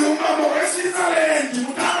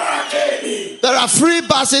 There are free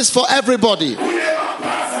buses for everybody.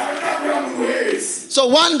 So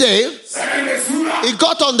one day, he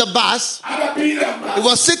got on the bus. He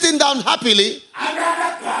was sitting down happily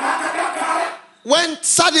when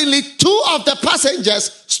suddenly 2 of the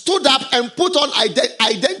passengers stood up and put on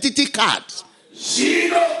identity cards.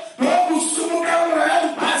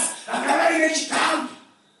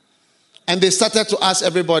 And they started to ask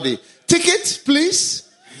everybody, ticket please,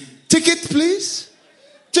 ticket please,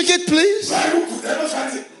 ticket please.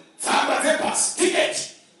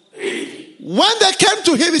 When they came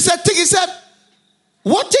to him, he said, ticket. He said,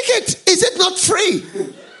 what ticket? Is it not free?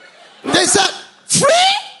 They said,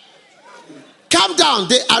 free? Calm down.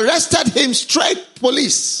 They arrested him straight,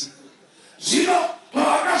 police.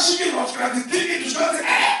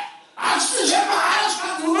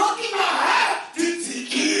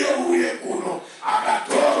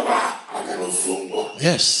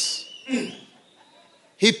 Yes.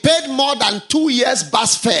 He paid more than 2 years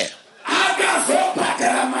bus fare.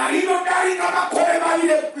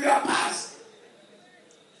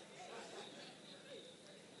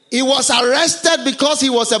 He was arrested because he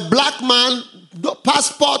was a black man. No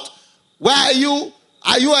passport. Where are you?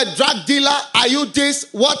 Are you a drug dealer? Are you this?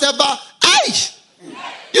 Whatever. Aye.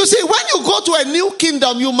 You see, when you go to a new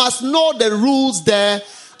kingdom, you must know the rules there.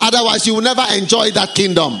 Otherwise, you will never enjoy that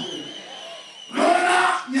kingdom.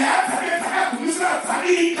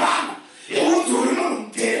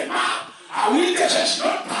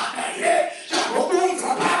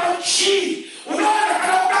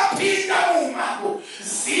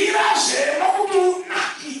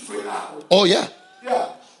 Oh, yeah.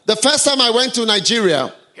 The first time I went to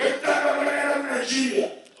Nigeria,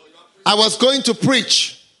 I was going to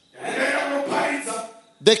preach.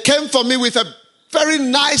 They came for me with a very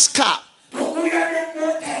nice car. Hey,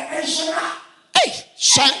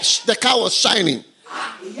 the car was shining.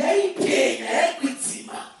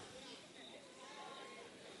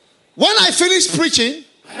 When I finished preaching,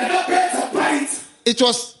 it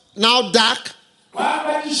was now dark.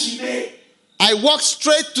 I walked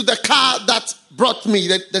straight to the car that brought me,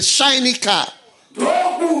 the shiny car.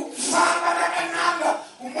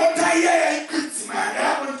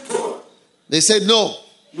 They said, no.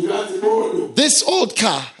 This old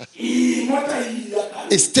car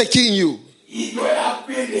is taking you.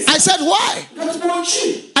 I said, why?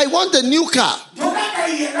 I want a new car.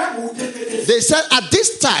 They said, at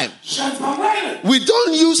this time, we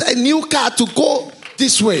don't use a new car to go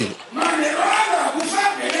this way.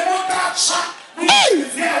 Hey!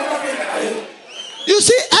 You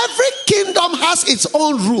see, every kingdom has its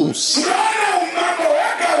own rules.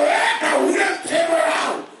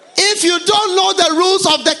 If you don't know the rules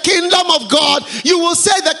of the kingdom of God, you will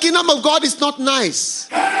say the kingdom of God is not nice.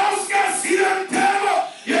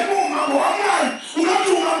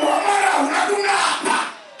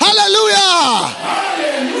 Hallelujah.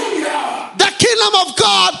 The kingdom of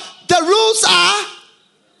God, the rules are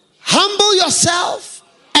humble yourself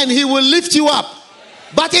and he will lift you up.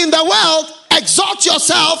 But in the world, exalt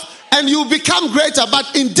yourself and you become greater.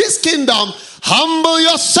 But in this kingdom, humble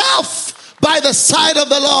yourself by the side of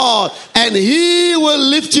the Lord and he will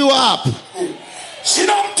lift you up.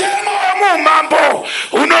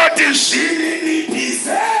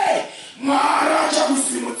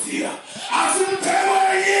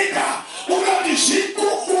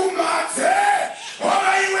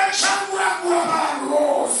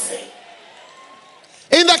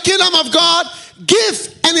 In the kingdom of God,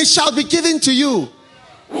 give and it shall be given to you.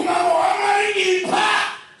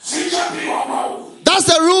 That's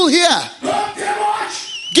the rule here.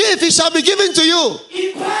 Give, it shall be given to you.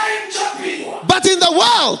 But in the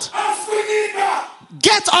world,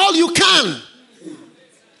 get all you can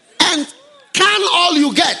and can all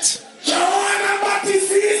you get.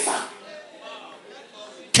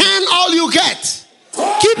 Can all you get.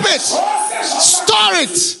 Keep it. Store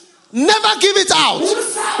it. Never give it out.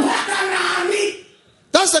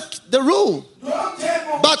 That's the rule.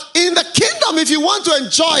 But in the kingdom, if you want to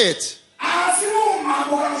enjoy it,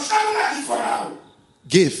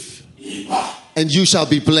 give and you shall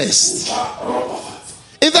be blessed.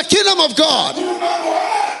 In the kingdom of God,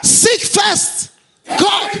 seek first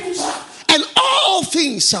God and all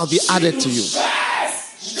things shall be added to you.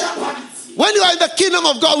 When you are in the kingdom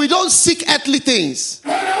of God, we don't seek earthly things.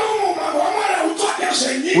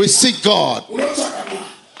 We seek God.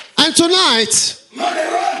 And tonight,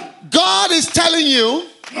 God is telling you,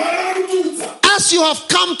 as you have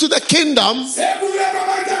come to the kingdom,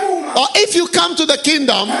 or if you come to the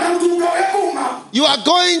kingdom, you are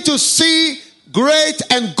going to see great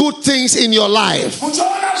and good things in your life.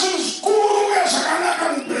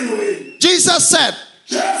 Jesus said,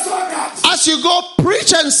 as you go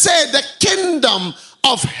preach and say the kingdom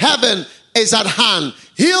of heaven is at hand.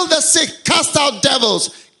 Heal the sick, cast out devils,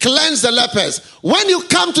 cleanse the lepers. When you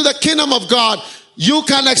come to the kingdom of God, you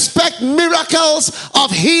can expect miracles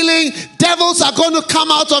of healing. Devils are going to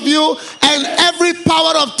come out of you and every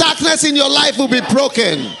power of darkness in your life will be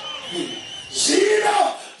broken.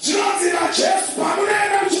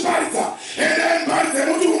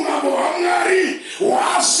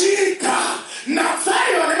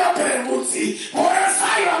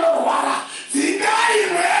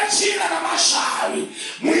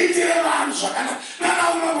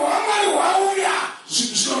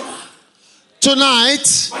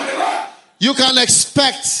 Tonight, you can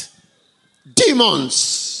expect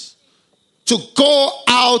demons to go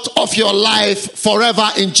out of your life forever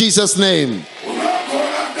in Jesus' name.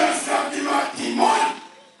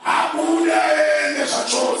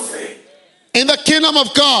 In the kingdom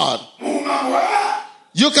of God,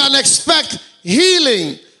 you can expect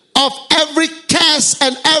healing of every curse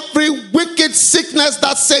and every wicked sickness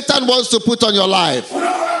that Satan wants to put on your life.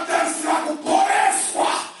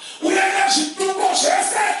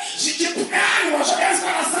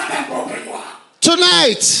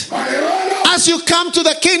 Tonight, as you come to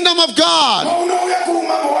the kingdom of God,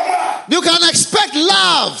 you can expect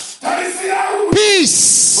love,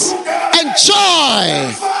 peace, and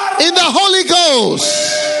joy in the Holy Ghost.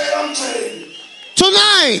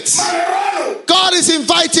 Tonight, God is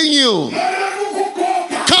inviting you.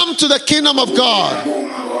 Come to the kingdom of God.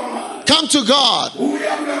 Come to God.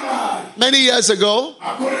 Many years ago,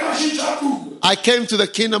 I came to the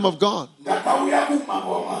kingdom of God.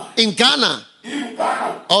 In Ghana.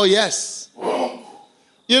 Oh, yes.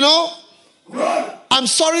 You know, I'm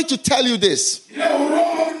sorry to tell you this.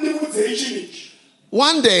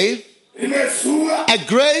 One day, a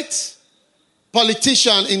great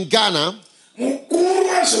politician in Ghana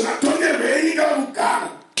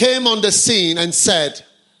came on the scene and said,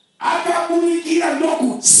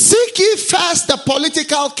 seek ye first the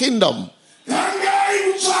political kingdom,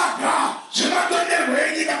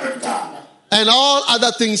 and all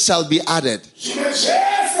other things shall be added.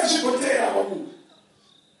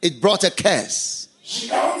 It brought a curse.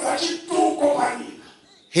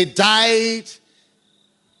 He died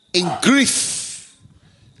in grief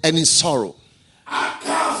and in sorrow.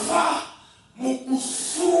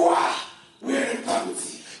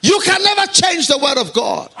 You can never change the word of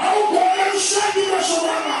God.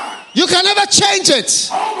 You can never change it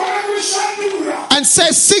and say,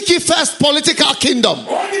 seek ye first political kingdom.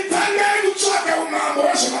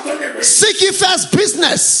 Seek ye first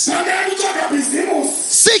business.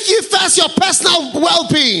 Seek ye first your personal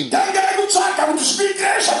well-being.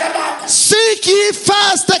 Seek ye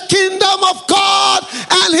first the kingdom of God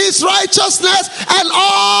and his righteousness, and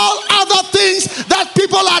all other things that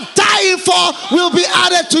people are dying for will be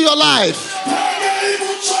added to your life.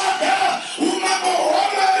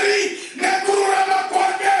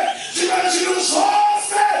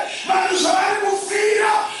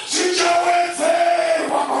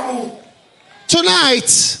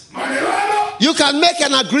 Tonight, you can make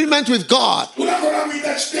an agreement with God.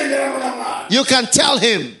 You can tell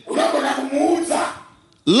him,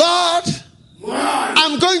 Lord,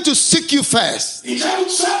 I'm going to seek you first, and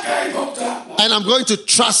I'm going to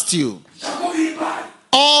trust you.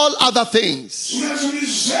 All other things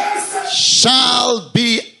shall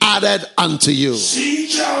be added unto you.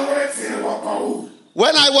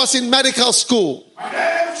 When I was in medical school,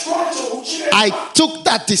 I took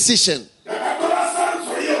that decision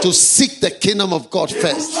to seek the kingdom of God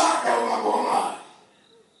first.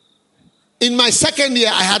 In my second year,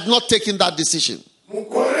 I had not taken that decision.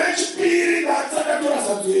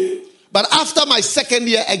 But after my second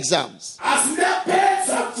year exams,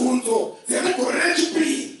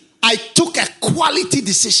 I took a quality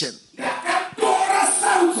decision.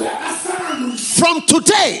 From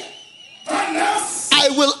today, I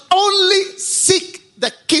will only seek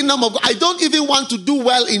the kingdom of God. I don't even want to do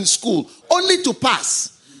well in school, only to pass.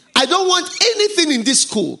 I don't want anything in this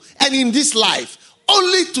school and in this life,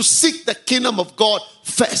 only to seek the kingdom of God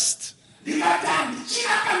first.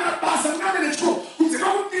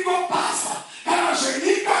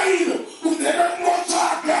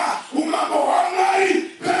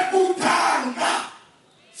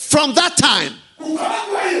 From that time,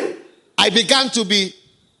 I began to be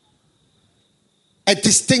a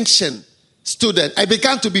distinction student. I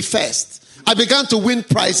began to be first. I began to win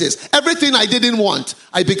prizes. Everything I didn't want,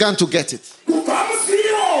 I began to get it.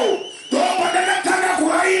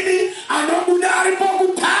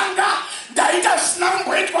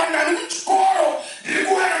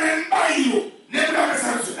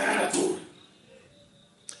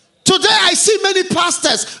 Today I see many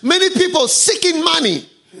pastors, many people seeking money.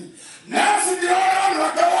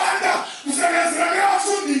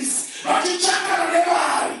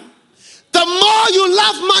 The more you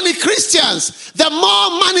love money, Christians, the more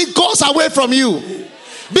money goes away from you.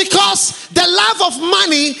 Because the love of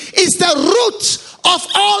money is the root of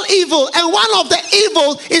all evil, and one of the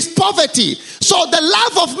evil is poverty. So the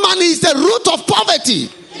love of money is the root of poverty.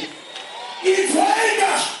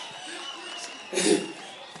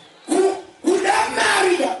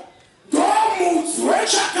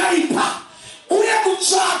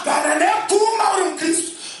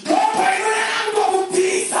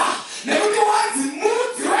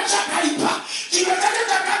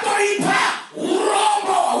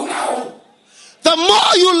 The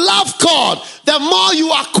more you love God, the more you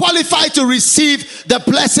are qualified to receive the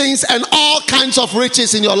blessings and all kinds of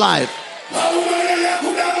riches in your life.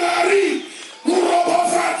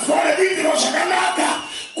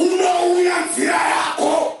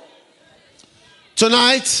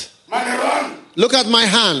 Tonight, look at my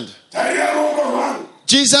hand.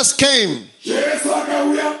 Jesus came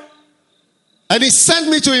and he sent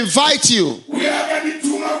me to invite you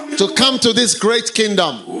to come to this great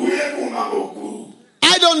kingdom.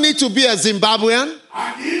 I don't need to be a Zimbabwean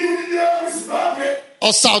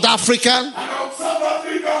or South African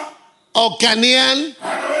or Ghanaian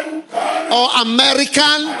or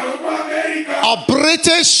American or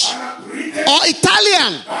British or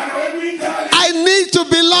Italian. I need to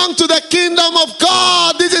belong to the kingdom of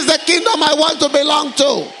God. This is the kingdom I want to belong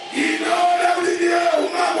to.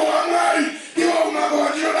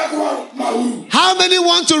 How many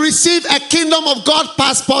want to receive a kingdom of God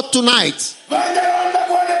passport tonight?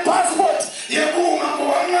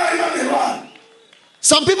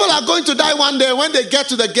 Some people are going to die one day. When they get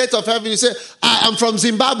to the gate of heaven, you say, I am from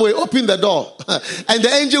Zimbabwe, open the door. And the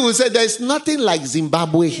angel will say, there is nothing like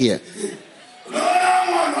Zimbabwe here.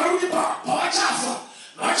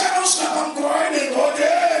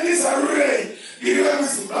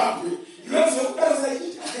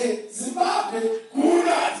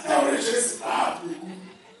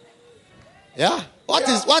 Yeah.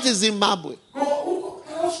 What is Zimbabwe?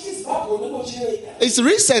 It's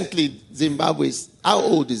recently Zimbabwe. How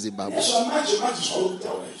old is Zimbabwe?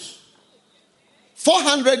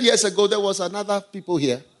 400 years ago, there was another people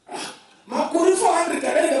here.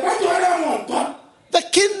 The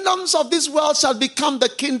kingdoms of this world shall become the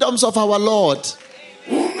kingdoms of our Lord.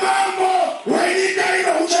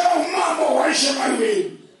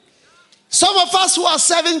 Some of us who are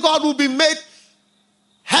serving God will be made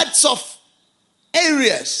heads of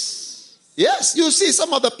areas. Yes, you see,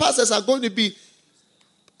 some of the pastors are going to be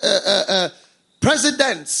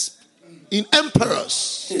presidents, in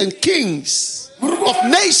emperors and kings of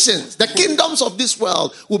nations. The kingdoms of this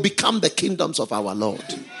world will become the kingdoms of our Lord.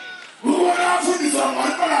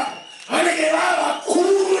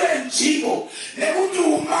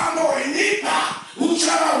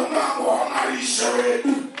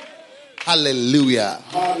 Hallelujah.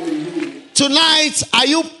 Tonight, are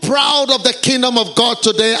you proud of the kingdom of God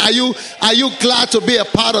today? Are you glad to be a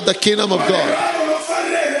part of the kingdom of God?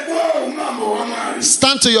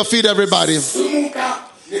 Stand to your feet, everybody.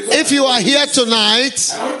 If you are here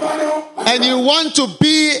tonight and you want to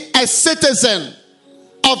be a citizen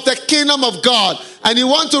of the kingdom of God and you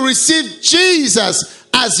want to receive Jesus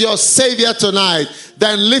as your Savior tonight,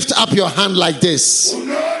 then lift up your hand like this.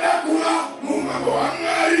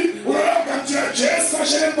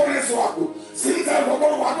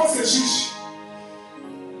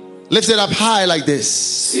 Lift it up high like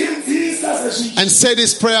this and say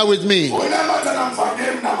this prayer with me.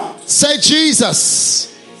 Say, Jesus,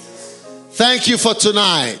 thank you for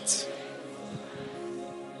tonight.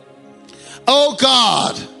 Oh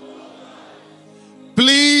God,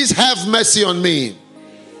 please have mercy on me.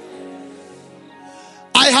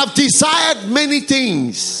 I have desired many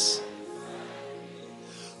things,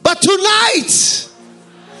 but tonight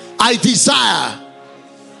I desire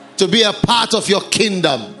to be a part of your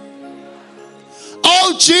kingdom.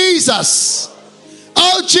 Oh Jesus,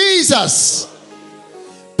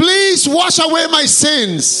 please wash away my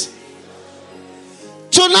sins.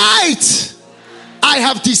 Tonight I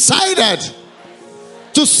have decided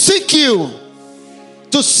to seek you,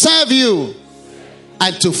 to serve you,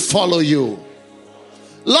 and to follow you.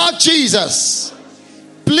 Lord Jesus,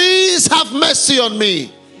 please have mercy on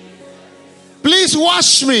me. Please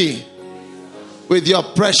wash me with your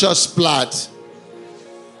precious blood.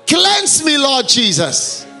 Cleanse me, Lord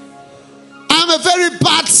Jesus. I'm a very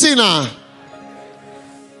bad sinner.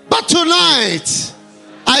 But tonight,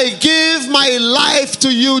 I give my life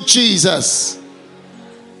to you, Jesus.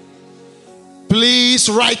 Please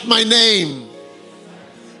write my name.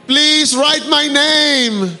 Please write my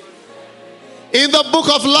name in the book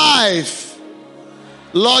of life.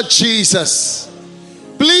 Lord Jesus,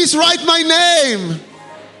 please write my name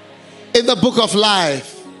in the book of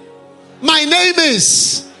life. My name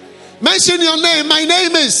is, mention your name, my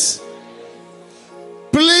name is.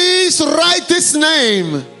 Please write this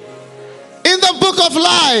name in the book of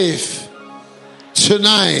life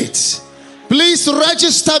tonight. Please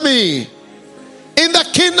register me in the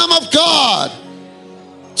kingdom of God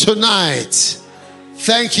tonight.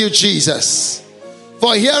 Thank you, Jesus,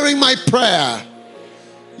 for hearing my prayer.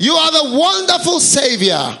 You are the wonderful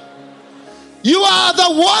Savior. You are the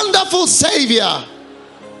wonderful Savior.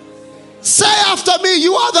 Say after me,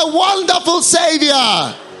 you are the wonderful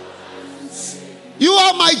Savior. You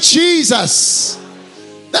are my Jesus,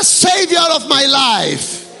 the Savior of my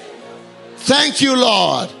life. Thank you,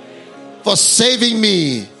 Lord, for saving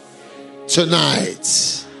me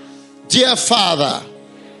tonight. Dear Father,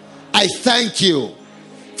 I thank you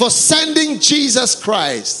for sending Jesus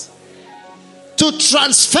Christ to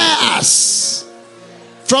transfer us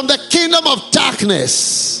from the kingdom of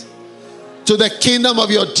darkness to the kingdom of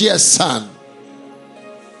your dear Son.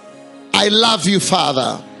 I love you,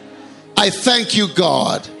 Father. I thank you,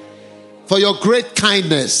 God, for your great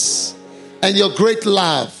kindness and your great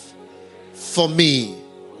love for me.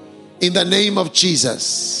 In the name of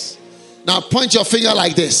Jesus. Now point your finger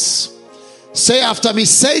like this. Say after me,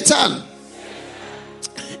 Satan,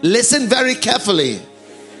 listen very carefully.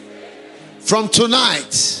 From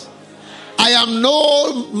tonight, I am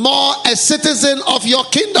no more a citizen of your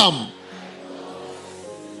kingdom.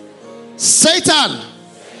 Satan,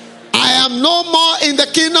 I am no more in the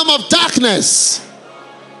kingdom of darkness.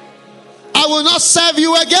 I will not serve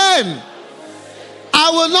you again. I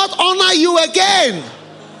will not honor you again.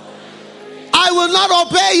 I will not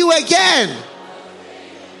obey you again.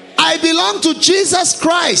 I belong to Jesus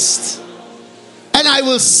Christ, and I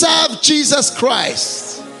will serve Jesus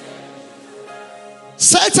Christ.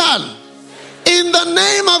 Satan, In the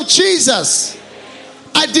name of Jesus,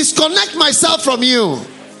 I disconnect myself from you.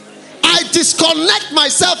 I disconnect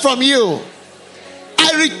myself from you.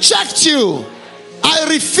 I reject you. I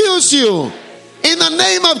refuse you. In the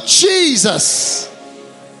name of Jesus.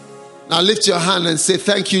 Now lift your hand and say,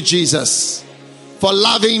 thank you, Jesus, for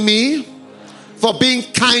loving me, for being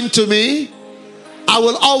kind to me. I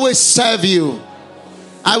will always serve you.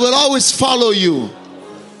 I will always follow you.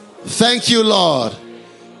 Thank you, Lord,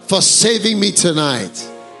 for saving me tonight.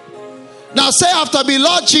 Now say after me,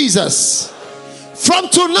 Lord Jesus, from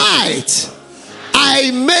tonight,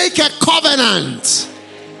 I make a covenant.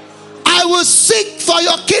 I will seek for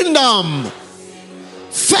your kingdom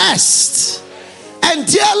first. And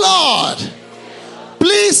dear Lord,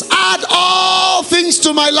 please add all things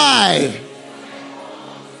to my life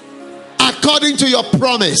according to your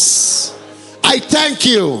promise. I thank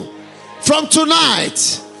you. From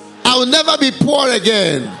tonight, I will never be poor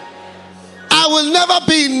again. I will never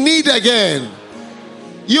be in need again.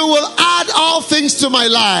 You will add all things to my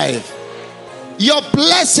life. Your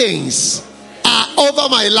blessings are over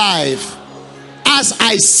my life as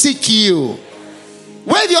I seek you.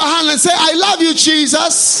 Wave your hand and say, I love you,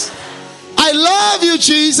 Jesus. I love you,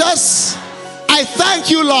 Jesus. I thank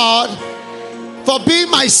you, Lord, for being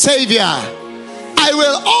my Savior. I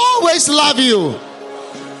will always love you.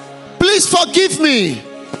 Please forgive me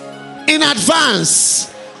in advance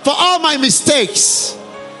for all my mistakes.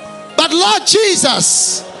 But Lord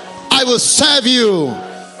Jesus, I will serve you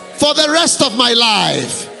for the rest of my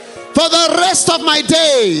life. For the rest of my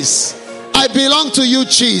days, I belong to you,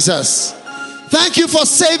 Jesus. Thank you for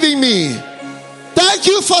saving me. Thank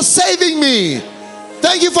you for saving me.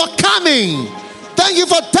 Thank you for coming. Thank you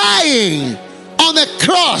for dying on the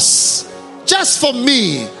cross just for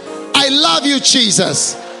me. I love you,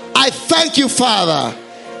 Jesus. I thank you, Father,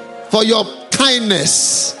 for your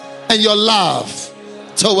kindness and your love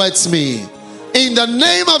towards me. In the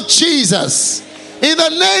name of Jesus, in the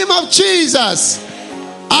name of Jesus,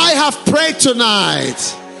 I have prayed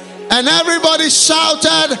tonight. And everybody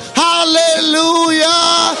shouted, hallelujah,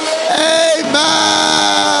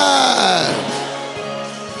 amen.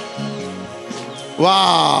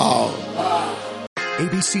 Wow.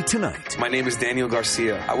 ABC Tonight. My name is Daniel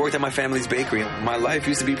Garcia. I worked at my family's bakery. My life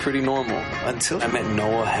used to be pretty normal until I met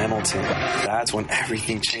Noah Hamilton. That's when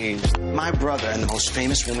everything changed. My brother and the most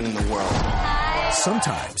famous woman in the world.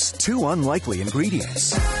 Sometimes two unlikely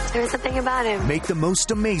ingredients There's something about him. make the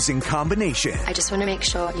most amazing combination. I just want to make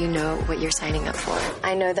sure you know what you're signing up for.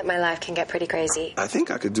 I know that my life can get pretty crazy. I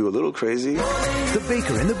think I could do a little crazy. The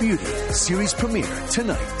Baker and the Beauty series premiere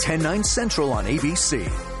tonight, 10/9 Central on ABC.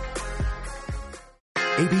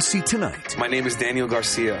 ABC Tonight. My name is Daniel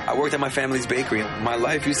Garcia. I worked at my family's bakery. My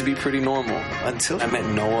life used to be pretty normal until I met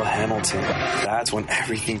Noah Hamilton. That's when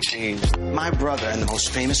everything changed. My brother and the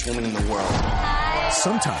most famous woman in the world.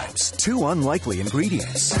 Sometimes two unlikely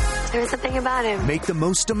ingredients There's something about him. make the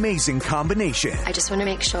most amazing combination. I just want to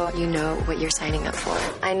make sure you know what you're signing up for.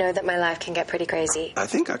 I know that my life can get pretty crazy. I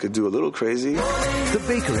think I could do a little crazy. The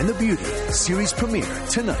Baker and the Beauty series premiere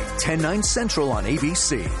tonight, 10/9 Central on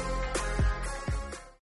ABC.